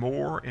accumulate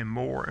more and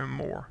more and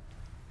more.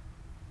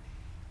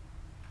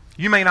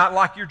 You may not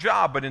like your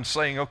job, but in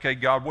saying, okay,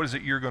 God, what is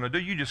it you're going to do?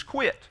 You just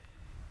quit.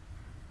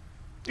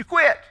 You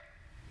quit.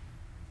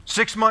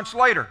 6 months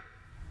later,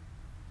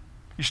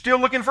 you're still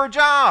looking for a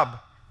job.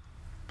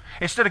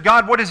 Instead of,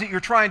 God, what is it you're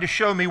trying to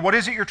show me? What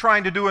is it you're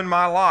trying to do in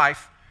my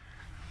life?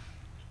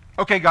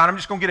 Okay, God, I'm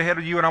just going to get ahead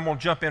of you and I'm going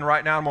to jump in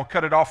right now. I'm going to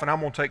cut it off and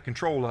I'm going to take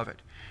control of it.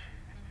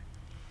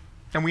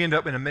 And we end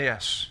up in a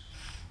mess.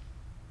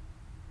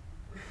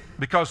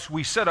 Because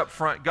we said up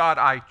front, God,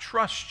 I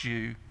trust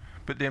you.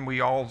 But then we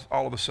all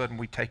of a sudden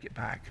we take it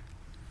back.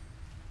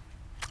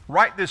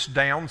 Write this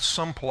down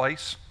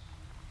someplace.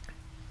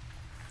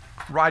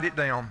 Write it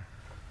down.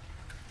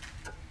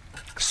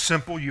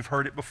 Simple, you've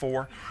heard it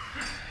before.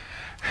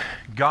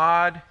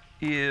 God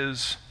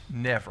is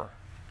never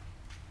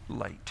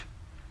late.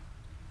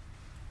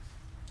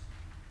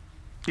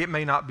 It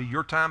may not be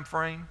your time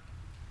frame.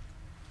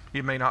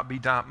 It may not be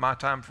my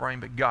time frame,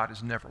 but God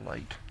is never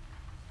late.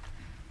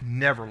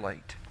 Never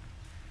late.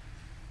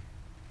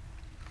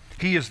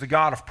 He is the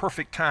God of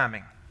perfect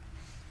timing.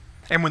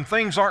 And when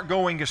things aren't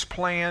going as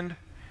planned,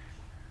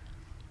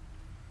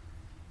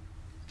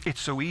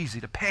 it's so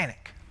easy to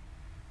panic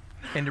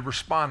and to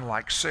respond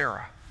like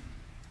Sarah.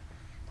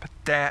 But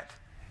that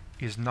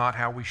is not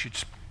how we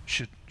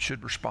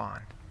should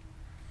respond.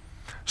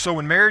 So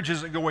when marriage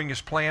isn't going as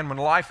planned, when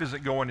life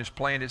isn't going as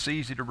planned, it's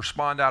easy to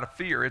respond out of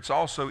fear. It's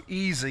also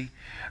easy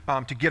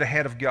to get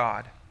ahead of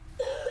God.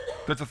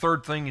 But the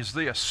third thing is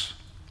this.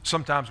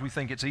 Sometimes we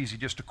think it's easy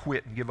just to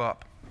quit and give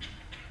up.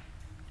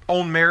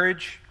 On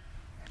marriage,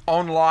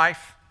 on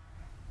life,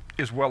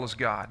 as well as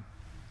God.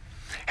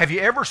 Have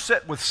you ever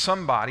sat with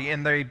somebody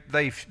and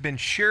they've been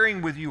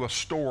sharing with you a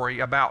story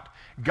about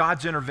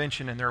God's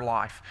intervention in their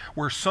life,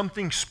 where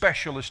something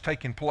special has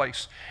taken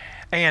place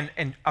and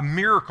a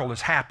miracle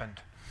has happened,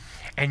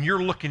 and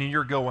you're looking and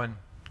you're going,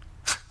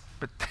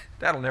 but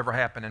that'll never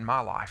happen in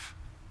my life.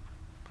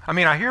 I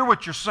mean, I hear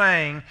what you're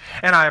saying,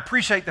 and I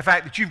appreciate the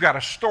fact that you've got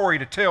a story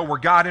to tell where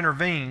God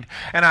intervened,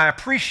 and I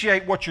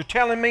appreciate what you're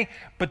telling me,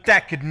 but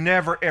that could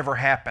never, ever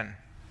happen.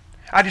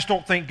 I just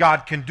don't think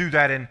God can do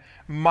that in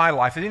my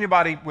life. If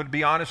anybody would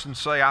be honest and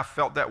say, I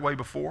felt that way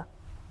before?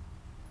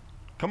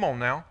 Come on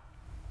now.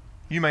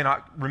 You may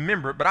not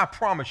remember it, but I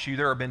promise you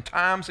there have been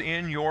times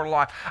in your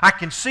life. I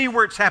can see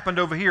where it's happened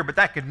over here, but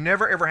that could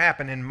never, ever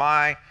happen in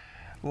my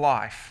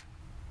life.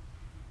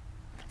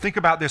 Think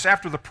about this.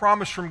 After the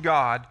promise from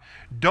God,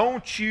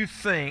 don't you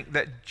think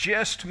that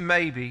just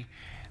maybe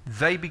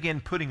they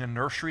begin putting a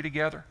nursery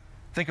together?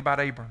 Think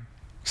about Abram,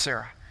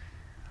 Sarah.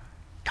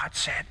 God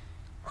said,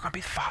 we're going to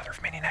be the father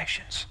of many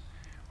nations.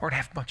 We're going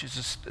to have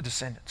bunches of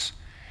descendants.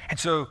 And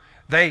so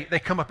they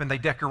come up and they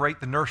decorate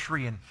the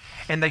nursery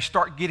and they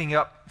start getting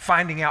up,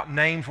 finding out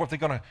names, what they're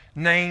going to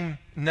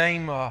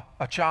name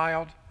a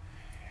child.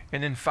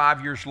 And then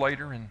 5 years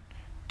later and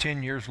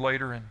 10 years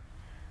later and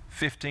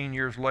 15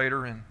 years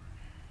later and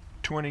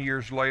 20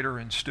 years later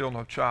and still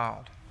no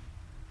child.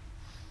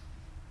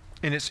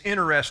 And it's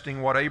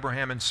interesting what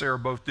Abraham and Sarah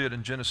both did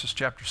in Genesis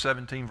chapter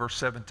 17, verse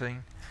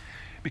 17.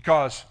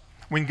 Because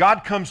when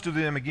God comes to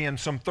them again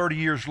some 30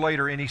 years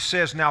later and he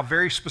says now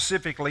very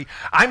specifically,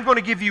 I'm going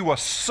to give you a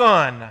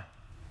son.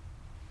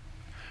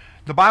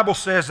 The Bible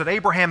says that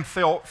Abraham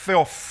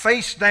fell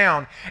face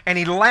down and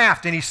he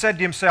laughed and he said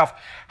to himself,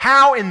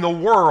 how in the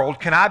world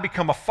can I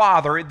become a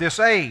father at this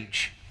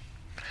age?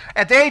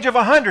 At the age of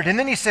 100. And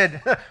then he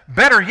said,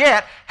 better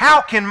yet,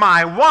 how can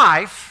my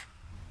wife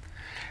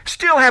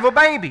still have a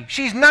baby?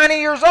 She's 90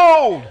 years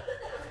old.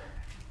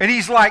 And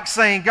he's like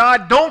saying,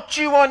 God, don't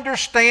you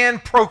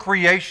understand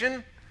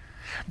procreation?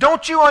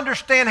 Don't you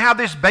understand how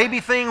this baby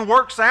thing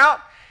works out?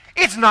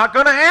 It's not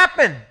going to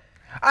happen.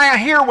 I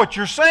hear what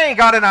you're saying,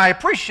 God, and I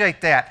appreciate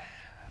that.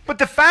 But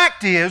the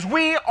fact is,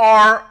 we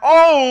are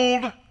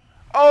old,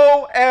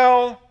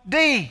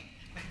 O-L-D.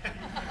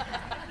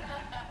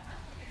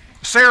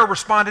 Sarah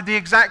responded the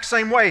exact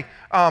same way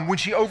when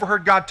she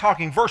overheard God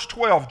talking. Verse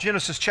 12,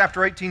 Genesis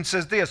chapter 18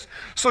 says this,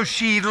 so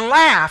she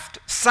laughed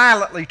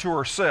silently to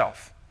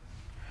herself.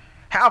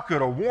 How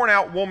could a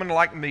worn-out woman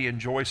like me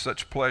enjoy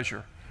such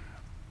pleasure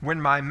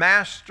when my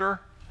master,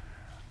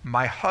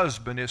 my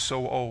husband, is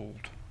so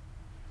old?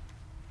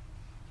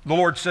 The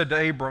Lord said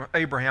to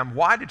Abraham,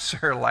 why did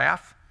Sarah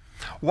laugh?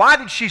 Why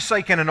did she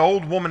say, can an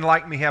old woman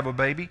like me have a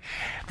baby?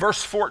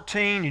 Verse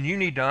 14, and you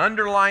need to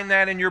underline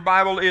that in your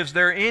Bible, is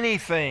there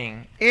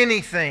anything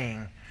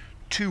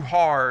too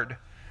hard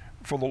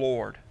for the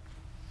Lord?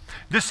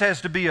 This has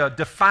to be a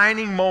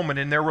defining moment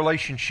in their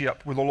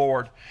relationship with the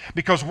Lord,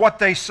 because what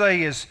they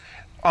say is,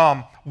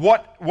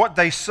 what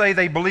they say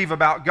they believe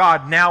about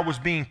God now was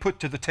being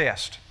put to the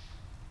test.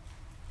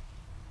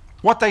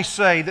 What they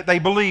say that they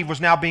believe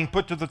was now being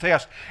put to the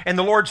test. And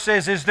the Lord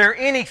says, is there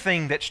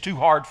anything that's too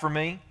hard for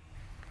me?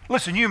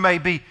 Listen, you may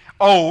be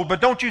old,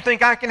 but don't you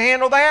think I can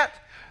handle that?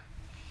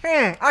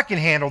 I can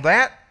handle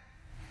that.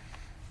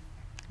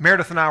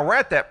 Meredith and I were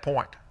at that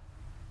point,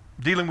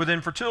 dealing with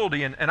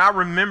infertility. And I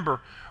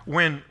remember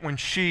when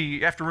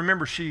she had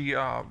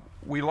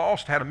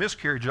a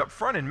miscarriage up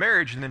front in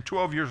marriage, and then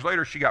 12 years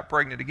later she got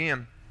pregnant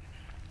again.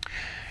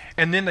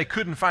 And then they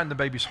couldn't find the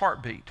baby's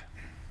heartbeat.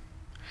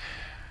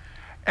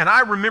 And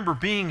I remember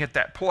being at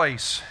that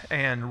place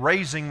and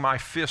raising my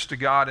fist to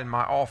God in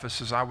my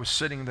office as I was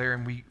sitting there,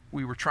 and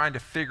we were trying to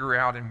figure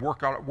out and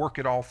work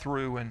it all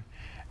through.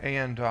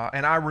 And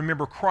I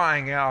remember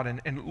crying out,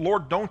 and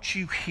Lord, don't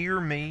you hear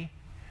me?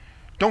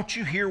 Don't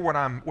you hear what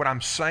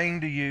I'm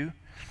saying to you?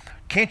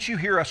 Can't you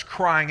hear us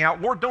crying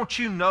out? Lord, don't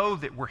you know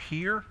that we're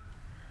here?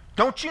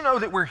 Don't you know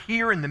that we're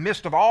here in the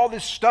midst of all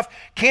this stuff?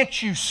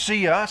 Can't you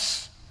see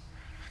us?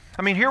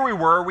 I mean, here we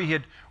were.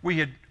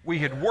 We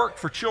had worked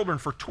for children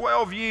for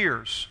 12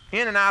 years,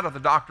 in and out of the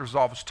doctor's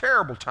office.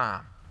 Terrible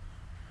time.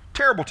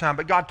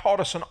 But God taught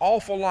us an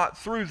awful lot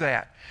through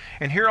that.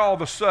 And here all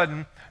of a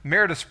sudden,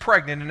 Meredith's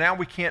pregnant, and now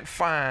we can't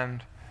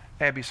find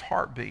Abby's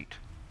heartbeat.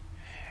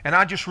 And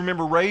I just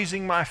remember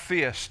raising my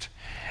fist,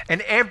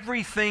 and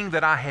everything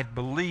that I had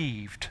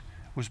believed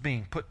was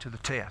being put to the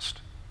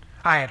test.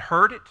 I had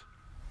heard it.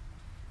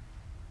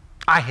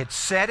 I had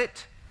said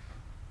it.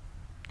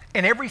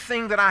 And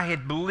everything that I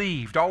had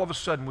believed all of a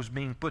sudden was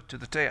being put to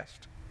the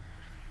test.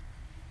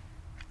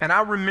 And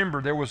I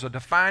remember there was a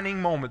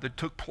defining moment that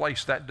took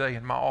place that day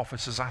in my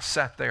office as I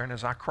sat there and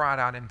as I cried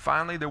out. And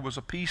finally there was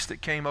a peace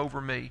that came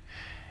over me.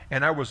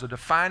 And there was a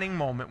defining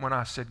moment when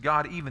I said,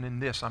 God, even in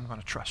this, I'm going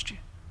to trust you.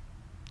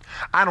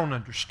 I don't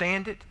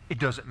understand it. It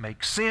doesn't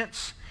make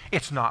sense.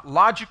 It's not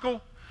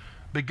logical.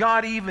 But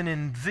God, even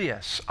in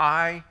this,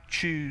 I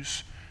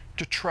choose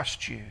to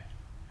trust you.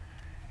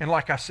 And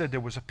like I said,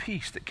 there was a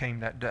peace that came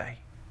that day.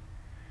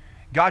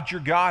 God, you're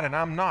God and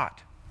I'm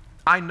not.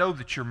 I know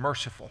that you're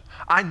merciful.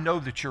 I know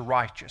that you're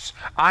righteous.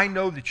 I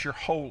know that you're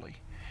holy.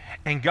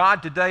 And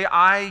God, today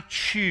I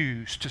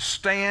choose to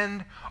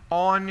stand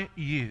on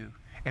you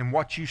and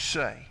what you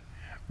say,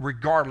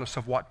 regardless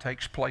of what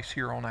takes place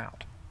here on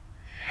out.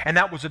 And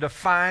that was a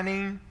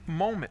defining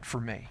moment for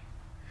me.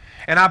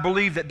 And I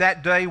believe that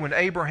that day when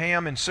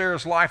Abraham and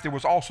Sarah's life, there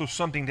was also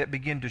something that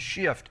began to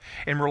shift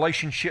in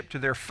relationship to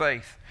their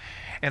faith.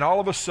 And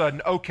all of a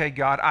sudden, okay,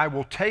 God, I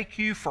will take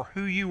you for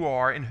who you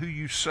are and who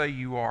you say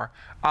you are.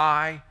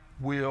 I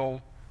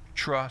will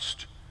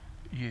trust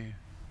you.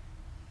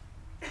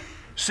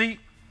 See,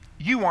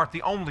 you aren't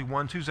the only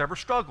ones who's ever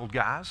struggled,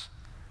 guys.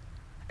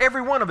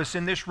 Every one of us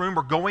in this room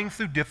are going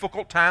through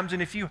difficult times,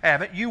 and if you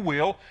haven't, you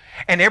will.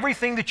 And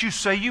everything that you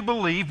say you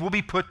believe will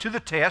be put to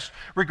the test,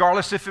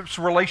 regardless if it's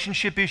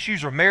relationship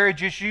issues or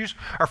marriage issues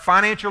or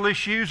financial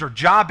issues or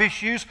job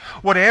issues.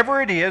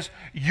 Whatever it is,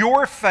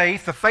 your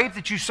faith, the faith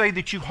that you say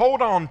that you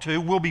hold on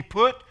to, will be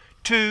put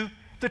to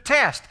the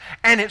test.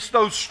 And it's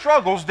those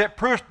struggles that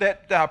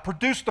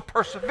produce the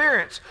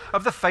perseverance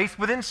of the faith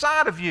within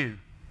inside of you.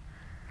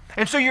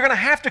 And so you're going to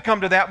have to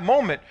come to that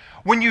moment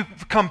when you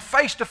come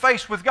face to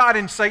face with God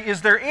and say,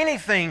 is there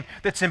anything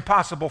that's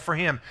impossible for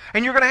Him?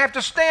 And you're going to have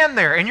to stand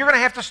there, and you're going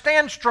to have to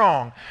stand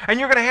strong, and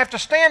you're going to have to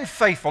stand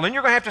faithful, and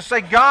you're going to have to say,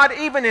 God,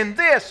 even in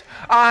this,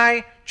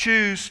 I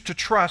choose to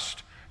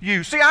trust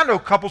You. See, I know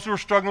couples who are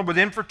struggling with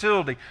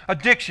infertility,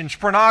 addictions,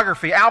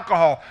 pornography,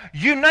 alcohol,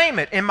 you name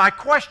it. And my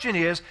question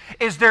is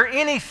there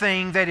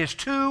anything that is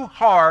too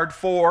hard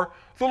for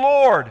the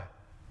Lord?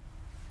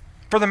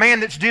 For the man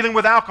that's dealing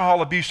with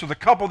alcohol abuse, or the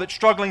couple that's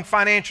struggling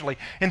financially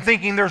and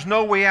thinking there's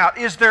no way out,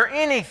 is there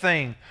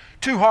anything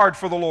too hard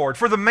for the Lord?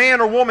 For the man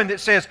or woman that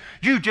says,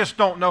 you just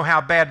don't know how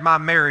bad my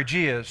marriage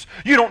is.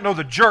 You don't know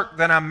the jerk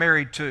that I'm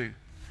married to.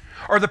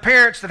 Or the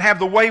parents that have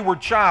the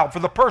wayward child. For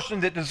the person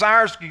that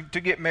desires to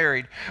get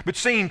married, but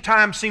seeing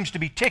time seems to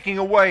be ticking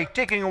away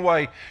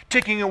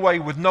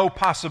with no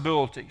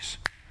possibilities.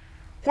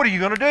 What are you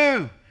going to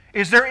do?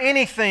 Is there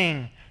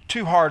anything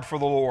too hard for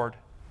the Lord?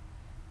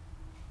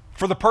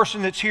 For the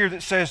person that's here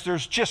that says,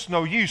 there's just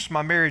no use,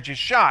 my marriage is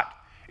shot,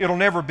 it'll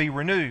never be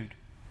renewed.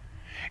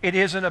 It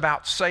isn't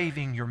about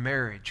saving your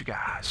marriage,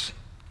 guys.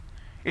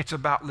 It's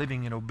about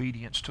living in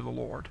obedience to the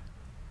Lord.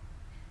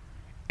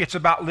 It's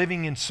about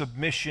living in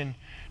submission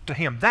to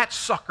Him. That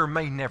sucker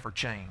may never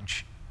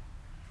change.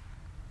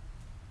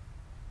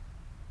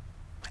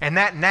 And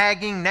that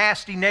nagging,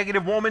 nasty,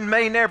 negative woman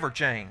may never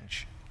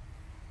change.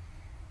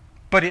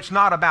 But it's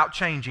not about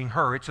changing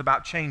her. It's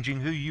about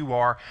changing who you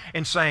are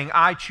and saying,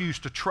 I choose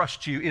to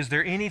trust You. Is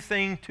there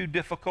anything too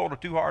difficult or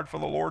too hard for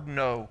the Lord?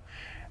 No,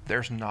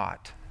 there's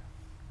not.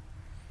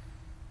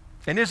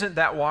 And isn't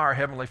that why our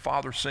Heavenly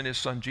Father sent His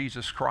Son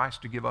Jesus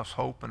Christ to give us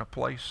hope in a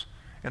place,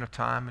 in a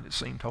time when it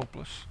seemed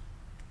hopeless?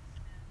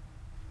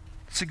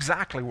 It's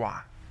exactly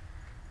why.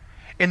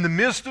 In the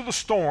midst of the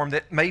storm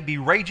that may be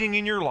raging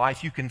in your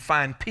life, you can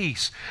find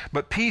peace.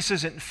 But peace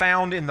isn't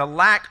found in the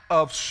lack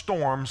of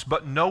storms,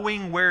 but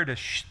knowing where to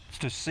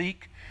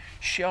seek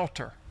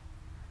shelter.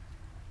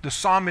 The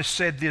psalmist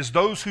said this,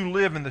 those who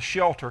live in the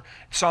shelter,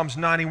 Psalms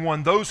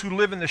 91, those who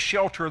live in the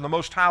shelter of the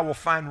Most High will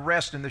find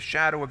rest in the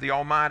shadow of the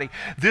Almighty.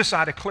 This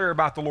I declare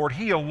about the Lord.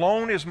 He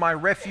alone is my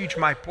refuge,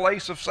 my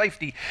place of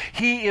safety.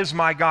 He is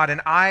my God,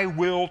 and I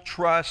will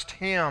trust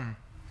Him.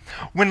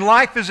 When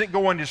life isn't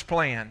going as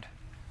planned,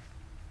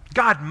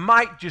 God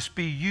might just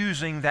be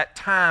using that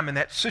time and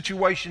that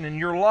situation in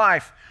your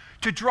life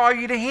to draw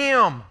you to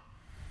Him.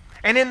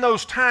 And in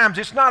those times,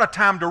 it's not a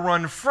time to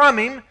run from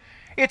Him.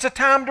 It's a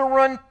time to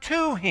run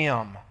to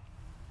Him.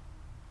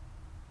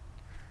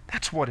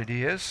 That's what it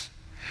is.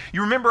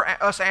 You remember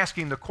us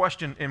asking the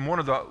question in one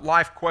of the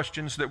life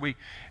questions that in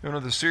one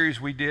of the series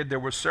we did, there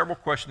were several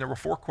questions. There were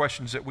 4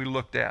 questions that we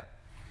looked at.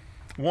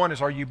 One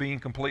is, are you being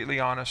completely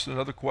honest?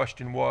 Another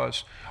question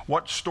was,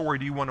 what story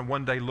do you want to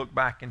one day look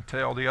back and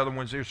tell? The other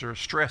one is there a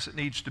stress that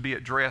needs to be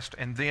addressed?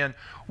 And then,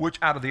 which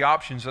out of the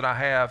options that I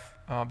have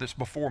that's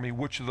before me,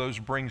 which of those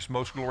brings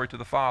most glory to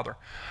the Father?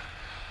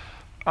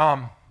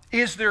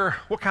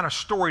 What kind of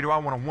story do I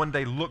want to one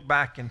day look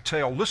back and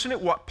tell? Listen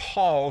at what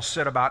Paul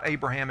said about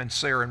Abraham and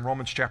Sarah in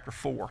Romans chapter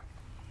 4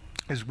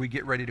 as we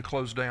get ready to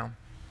close down.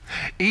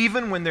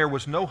 Even when there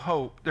was no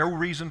hope, no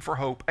reason for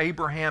hope,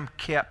 Abraham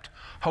kept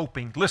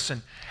hoping.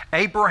 Listen,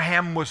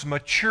 Abraham was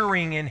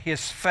maturing in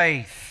his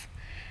faith.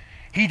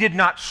 He did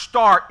not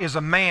start as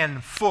a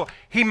man full.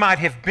 He might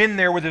have been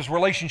there with his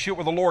relationship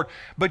with the Lord,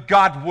 but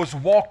God was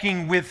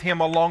walking with him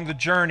along the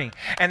journey.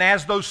 And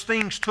as those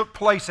things took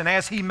place and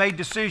as he made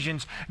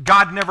decisions,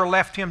 God never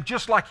left him,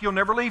 just like He'll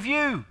never leave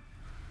you.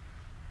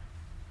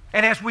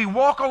 And as we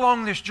walk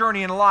along this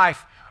journey in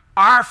life,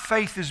 our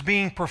faith is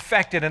being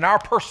perfected and our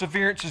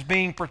perseverance is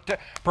being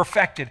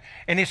perfected,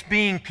 and it's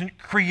being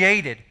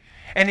created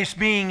and it's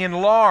being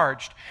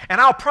enlarged. And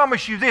I'll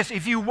promise you this,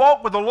 if you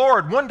walk with the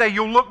Lord, one day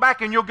you'll look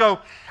back and you'll go,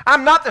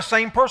 I'm not the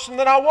same person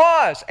that I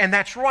was. And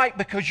that's right,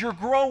 because you're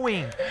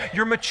growing,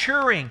 you're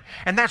maturing.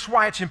 And that's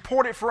why it's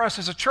important for us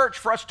as a church,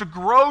 for us to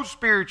grow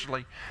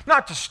spiritually,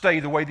 not to stay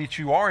the way that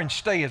you are and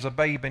stay as a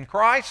babe in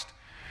Christ,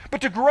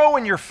 but to grow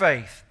in your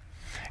faith.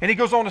 And he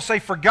goes on to say,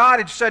 for God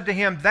had said to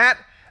him,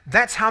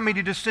 that's how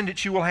many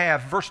descendants you will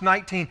have. Verse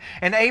 19,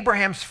 and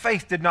Abraham's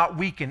faith did not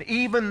weaken.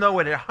 Even though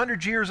at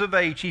 100 years of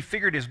age, he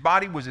figured his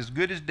body was as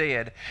good as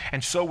dead,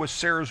 and so was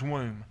Sarah's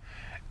womb.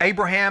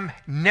 Abraham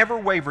never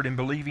wavered in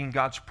believing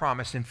God's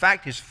promise. In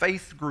fact, his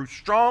faith grew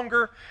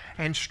stronger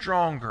and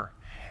stronger,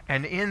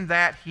 and in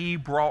that he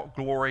brought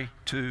glory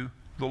to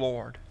the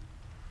Lord.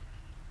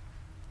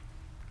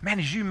 Man,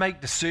 as you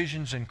make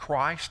decisions in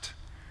Christ,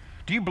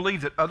 do you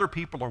believe that other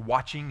people are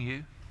watching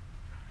you?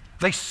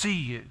 They see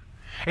you.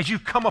 as you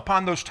come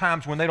upon those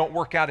times when they don't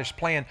work out as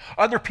planned,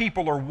 other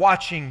people are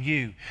watching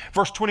you.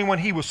 Verse 21,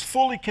 he was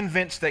fully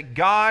convinced that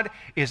God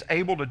is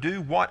able to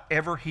do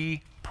whatever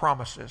he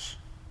promises.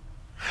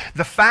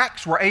 The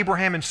facts were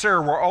Abraham and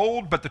Sarah were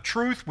old, but the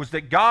truth was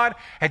that God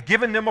had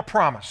given them a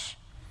promise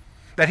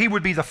that he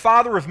would be the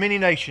father of many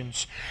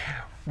nations.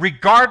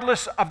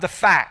 Regardless of the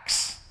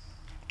facts,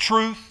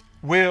 truth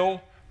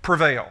will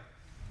prevail.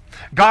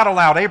 God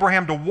allowed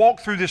Abraham to walk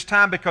through this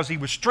time because he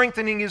was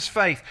strengthening his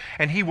faith,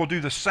 and he will do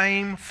the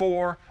same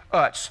for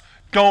us.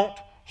 Don't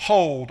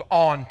hold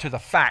on to the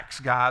facts,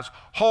 guys.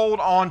 Hold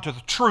on to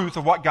the truth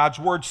of what God's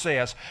Word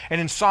says.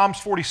 And in Psalms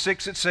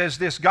 46 it says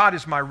this, God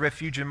is my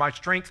refuge and my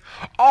strength,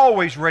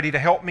 always ready to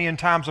help me in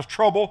times of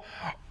trouble.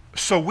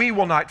 So we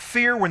will not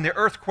fear when the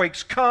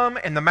earthquakes come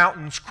and the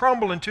mountains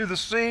crumble into the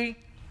sea,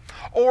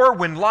 or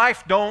when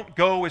life don't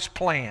go as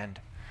planned,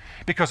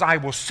 because I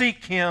will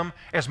seek Him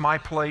as my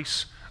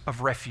place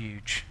of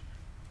refuge.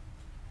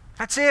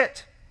 That's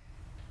it.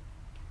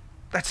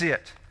 That's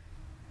it.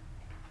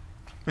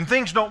 When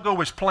things don't go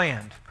as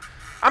planned,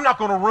 I'm not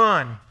going to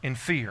run in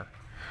fear.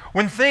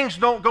 When things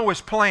don't go as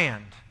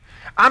planned,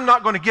 I'm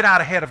not going to get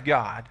out ahead of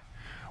God.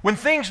 When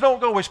things don't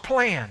go as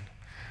planned,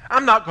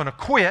 I'm not going to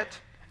quit.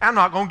 I'm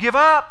not going to give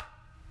up.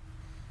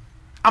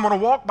 I'm going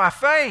to walk by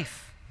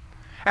faith.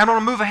 I'm going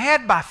to move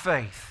ahead by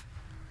faith.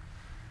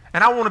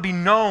 And I want to be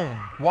known.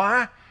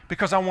 Why?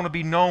 Because I want to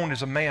be known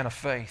as a man of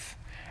faith.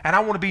 And I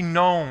want to be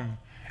known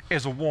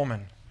as a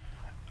woman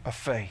of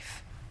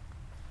faith.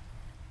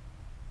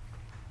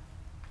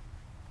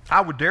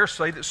 I would dare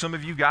say that some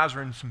of you guys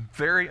are in some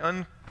very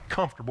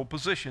uncomfortable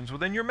positions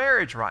within your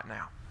marriage right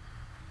now.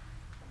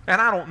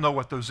 And I don't know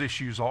what those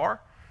issues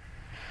are.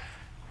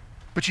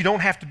 But you don't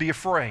have to be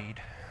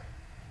afraid.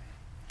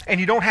 And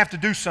you don't have to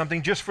do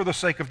something just for the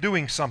sake of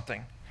doing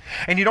something.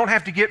 And you don't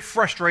have to get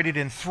frustrated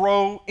and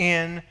throw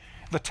in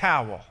the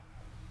towel.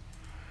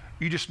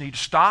 You just need to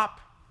stop,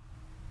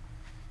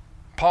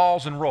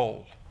 pause, and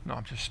roll.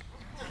 No,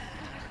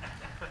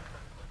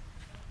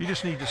 You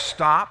just need to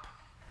stop,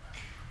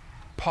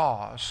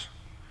 pause,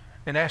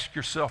 and ask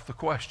yourself the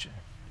question,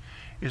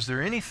 is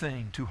there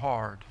anything too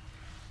hard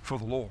for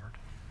the Lord?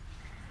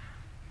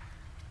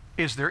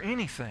 Is there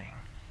anything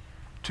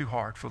too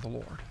hard for the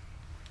Lord?